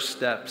called First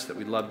Steps that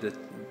we'd love to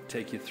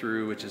take you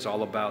through, which is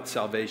all about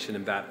salvation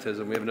and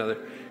baptism. We have another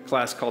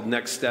class called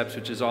Next Steps,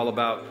 which is all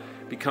about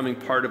becoming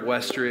part of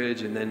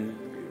Westridge and then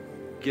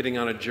getting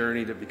on a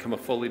journey to become a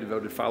fully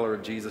devoted follower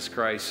of Jesus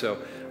Christ. So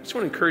I just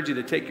want to encourage you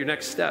to take your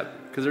next step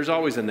because there's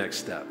always a next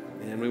step,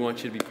 and we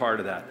want you to be part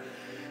of that.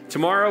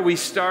 Tomorrow we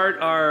start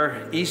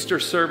our Easter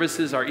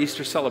services, our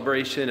Easter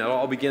celebration. It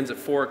all begins at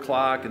 4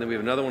 o'clock, and then we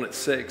have another one at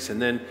 6,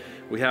 and then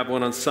we have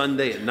one on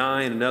Sunday at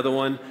 9, another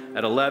one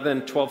at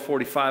 11,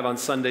 12:45 on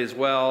Sunday as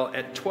well.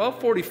 At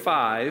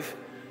 12:45,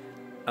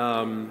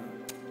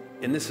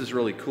 and this is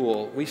really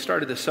cool, we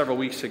started this several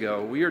weeks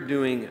ago. We are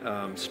doing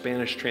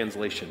Spanish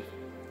translation,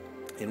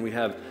 and we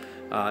have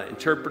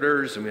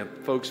interpreters, and we have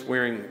folks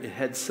wearing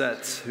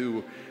headsets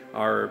who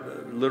are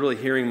literally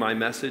hearing my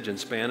message in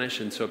Spanish.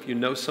 And so if you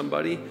know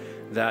somebody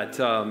that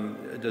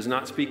does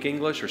not speak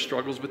English or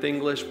struggles with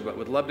English but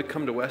would love to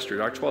come to Westridge,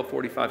 our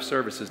 12:45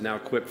 service is now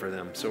equipped for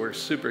them. So we're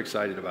super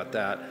excited about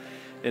that.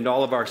 And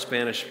all of our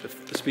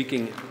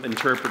Spanish-speaking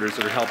interpreters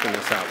that are helping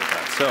us out with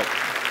that. So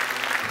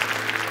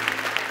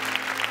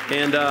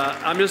And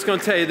I'm just going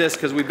to tell you this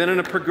because we've been in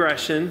a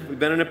progression.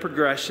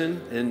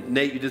 And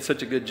Nate, you did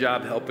such a good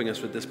job helping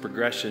us with this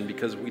progression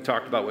because we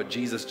talked about what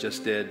Jesus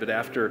just did. But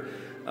after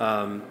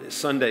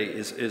Sunday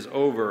is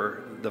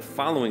over, the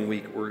following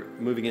week we're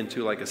moving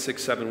into like a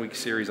 6-7 week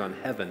series on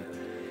heaven.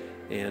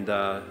 And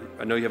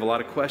I know you have a lot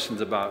of questions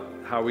about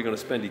how are we going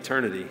to spend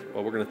eternity.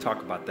 Well, we're going to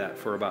talk about that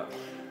for about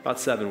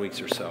 7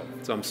 weeks or so.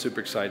 So I'm super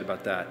excited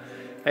about that.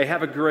 Hey,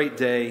 have a great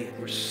day.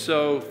 We're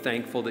so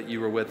thankful that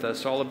you were with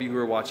us. All of you who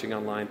are watching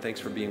online, thanks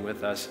for being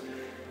with us.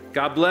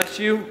 God bless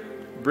you.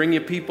 Bring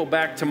your people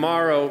back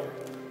tomorrow.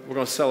 We're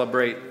going to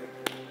celebrate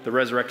the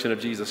resurrection of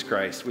Jesus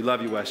Christ. We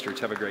love you, West Church.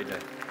 Have a great day.